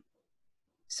often.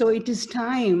 So it is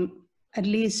time, at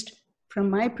least from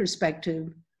my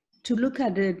perspective, to look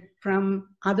at it from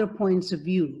other points of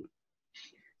view.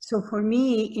 So for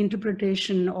me,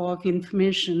 interpretation of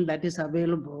information that is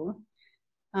available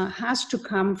has to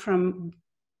come from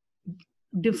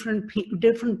different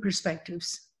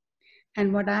perspectives.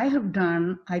 And what I have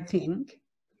done, I think,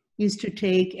 is to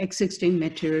take existing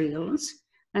materials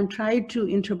and try to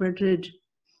interpret it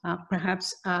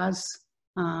perhaps as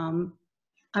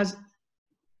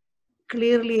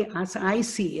clearly as I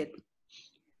see it.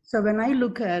 So when I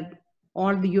look at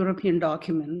all the European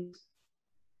documents,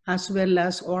 as well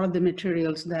as all of the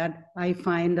materials that I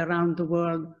find around the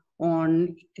world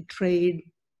on trade,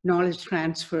 knowledge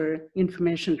transfer,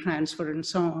 information transfer, and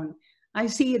so on, I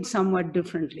see it somewhat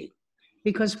differently.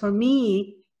 Because for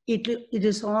me, it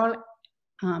is all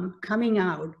coming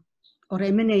out or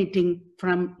emanating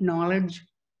from knowledge,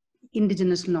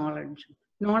 indigenous knowledge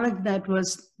that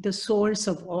was the source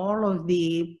of all of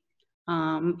the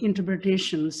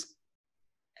interpretations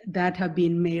that have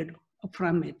been made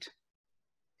from it.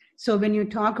 So when you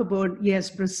talk about, yes,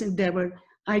 Brazil, there were,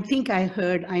 I think I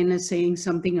heard Ines saying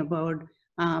something about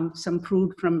some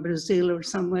fruit from Brazil or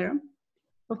somewhere.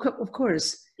 Of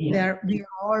course, Yeah. we are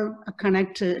all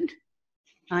connected.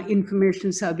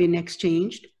 Informations have been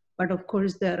exchanged, but of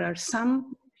course there are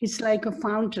some, it's like a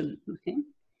fountain, okay?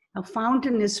 A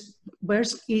fountain is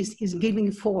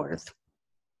giving forth,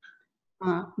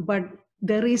 but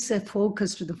there is a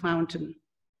focus to the fountain.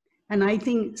 And I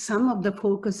think some of the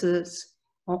focuses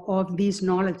of these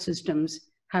knowledge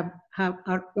systems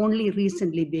are only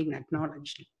recently being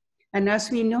acknowledged. And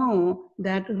as we know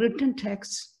that written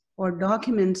texts or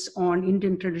documents on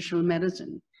Indian traditional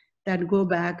medicine that go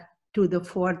back to the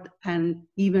 4th and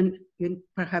even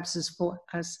perhaps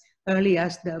as early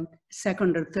as the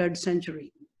 2nd or 3rd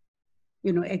century,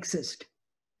 exist.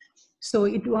 So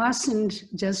it wasn't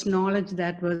just knowledge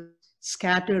that was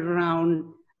scattered around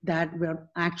that were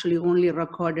actually only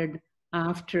recorded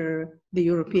after the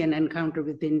European encounter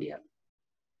with India.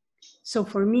 So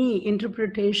for me,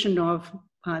 interpretation of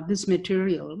this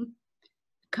material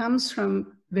comes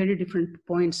from very different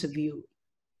points of view.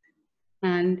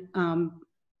 And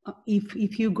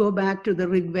if you go back to the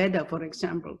Rig Veda, for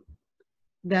example,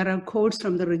 there are quotes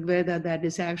from the Rig Veda that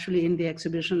is actually in the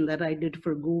exhibition that I did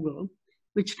for Google,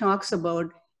 which talks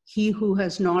about he who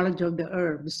has knowledge of the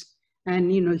herbs,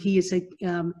 and he is a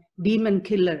demon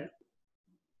killer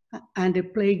and a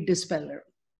plague dispeller.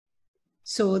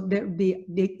 So the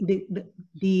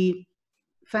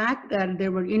fact that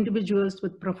there were individuals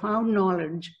with profound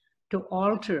knowledge to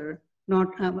alter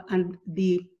and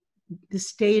the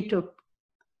state of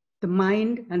the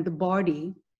mind and the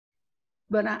body,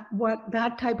 but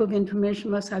that type of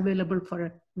information was available for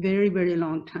a very, very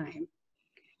long time.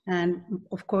 And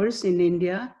of course, in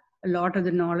India, a lot of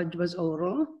the knowledge was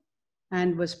oral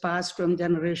and was passed from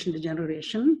generation to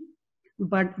generation,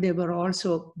 but there were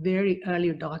also very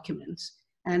early documents.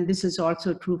 And this is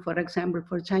also true, for example,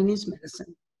 for Chinese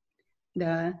medicine.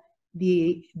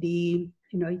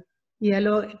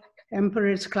 yellow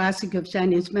emperor's classic of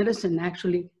Chinese medicine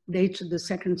actually dates to the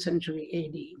 2nd century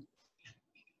AD.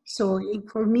 So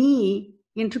for me,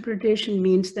 interpretation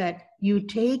means that you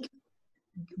take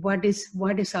what is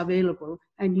available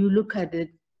and you look at it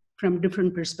from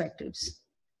different perspectives.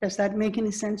 Does that make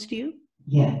any sense to you?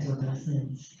 Yeah, total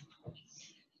sense.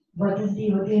 What is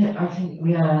the audience? I think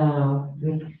we are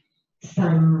with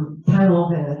time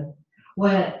over.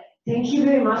 Well, thank you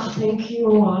very much. Thank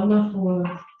you, Anna, for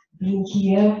being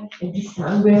here at this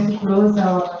time. We have to close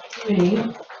our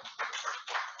Q&A.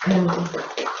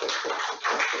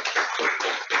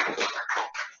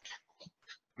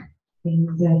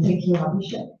 And thank you,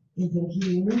 Abhishek. And thank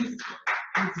you, Ines.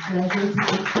 It's a pleasure to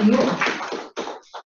talk to you.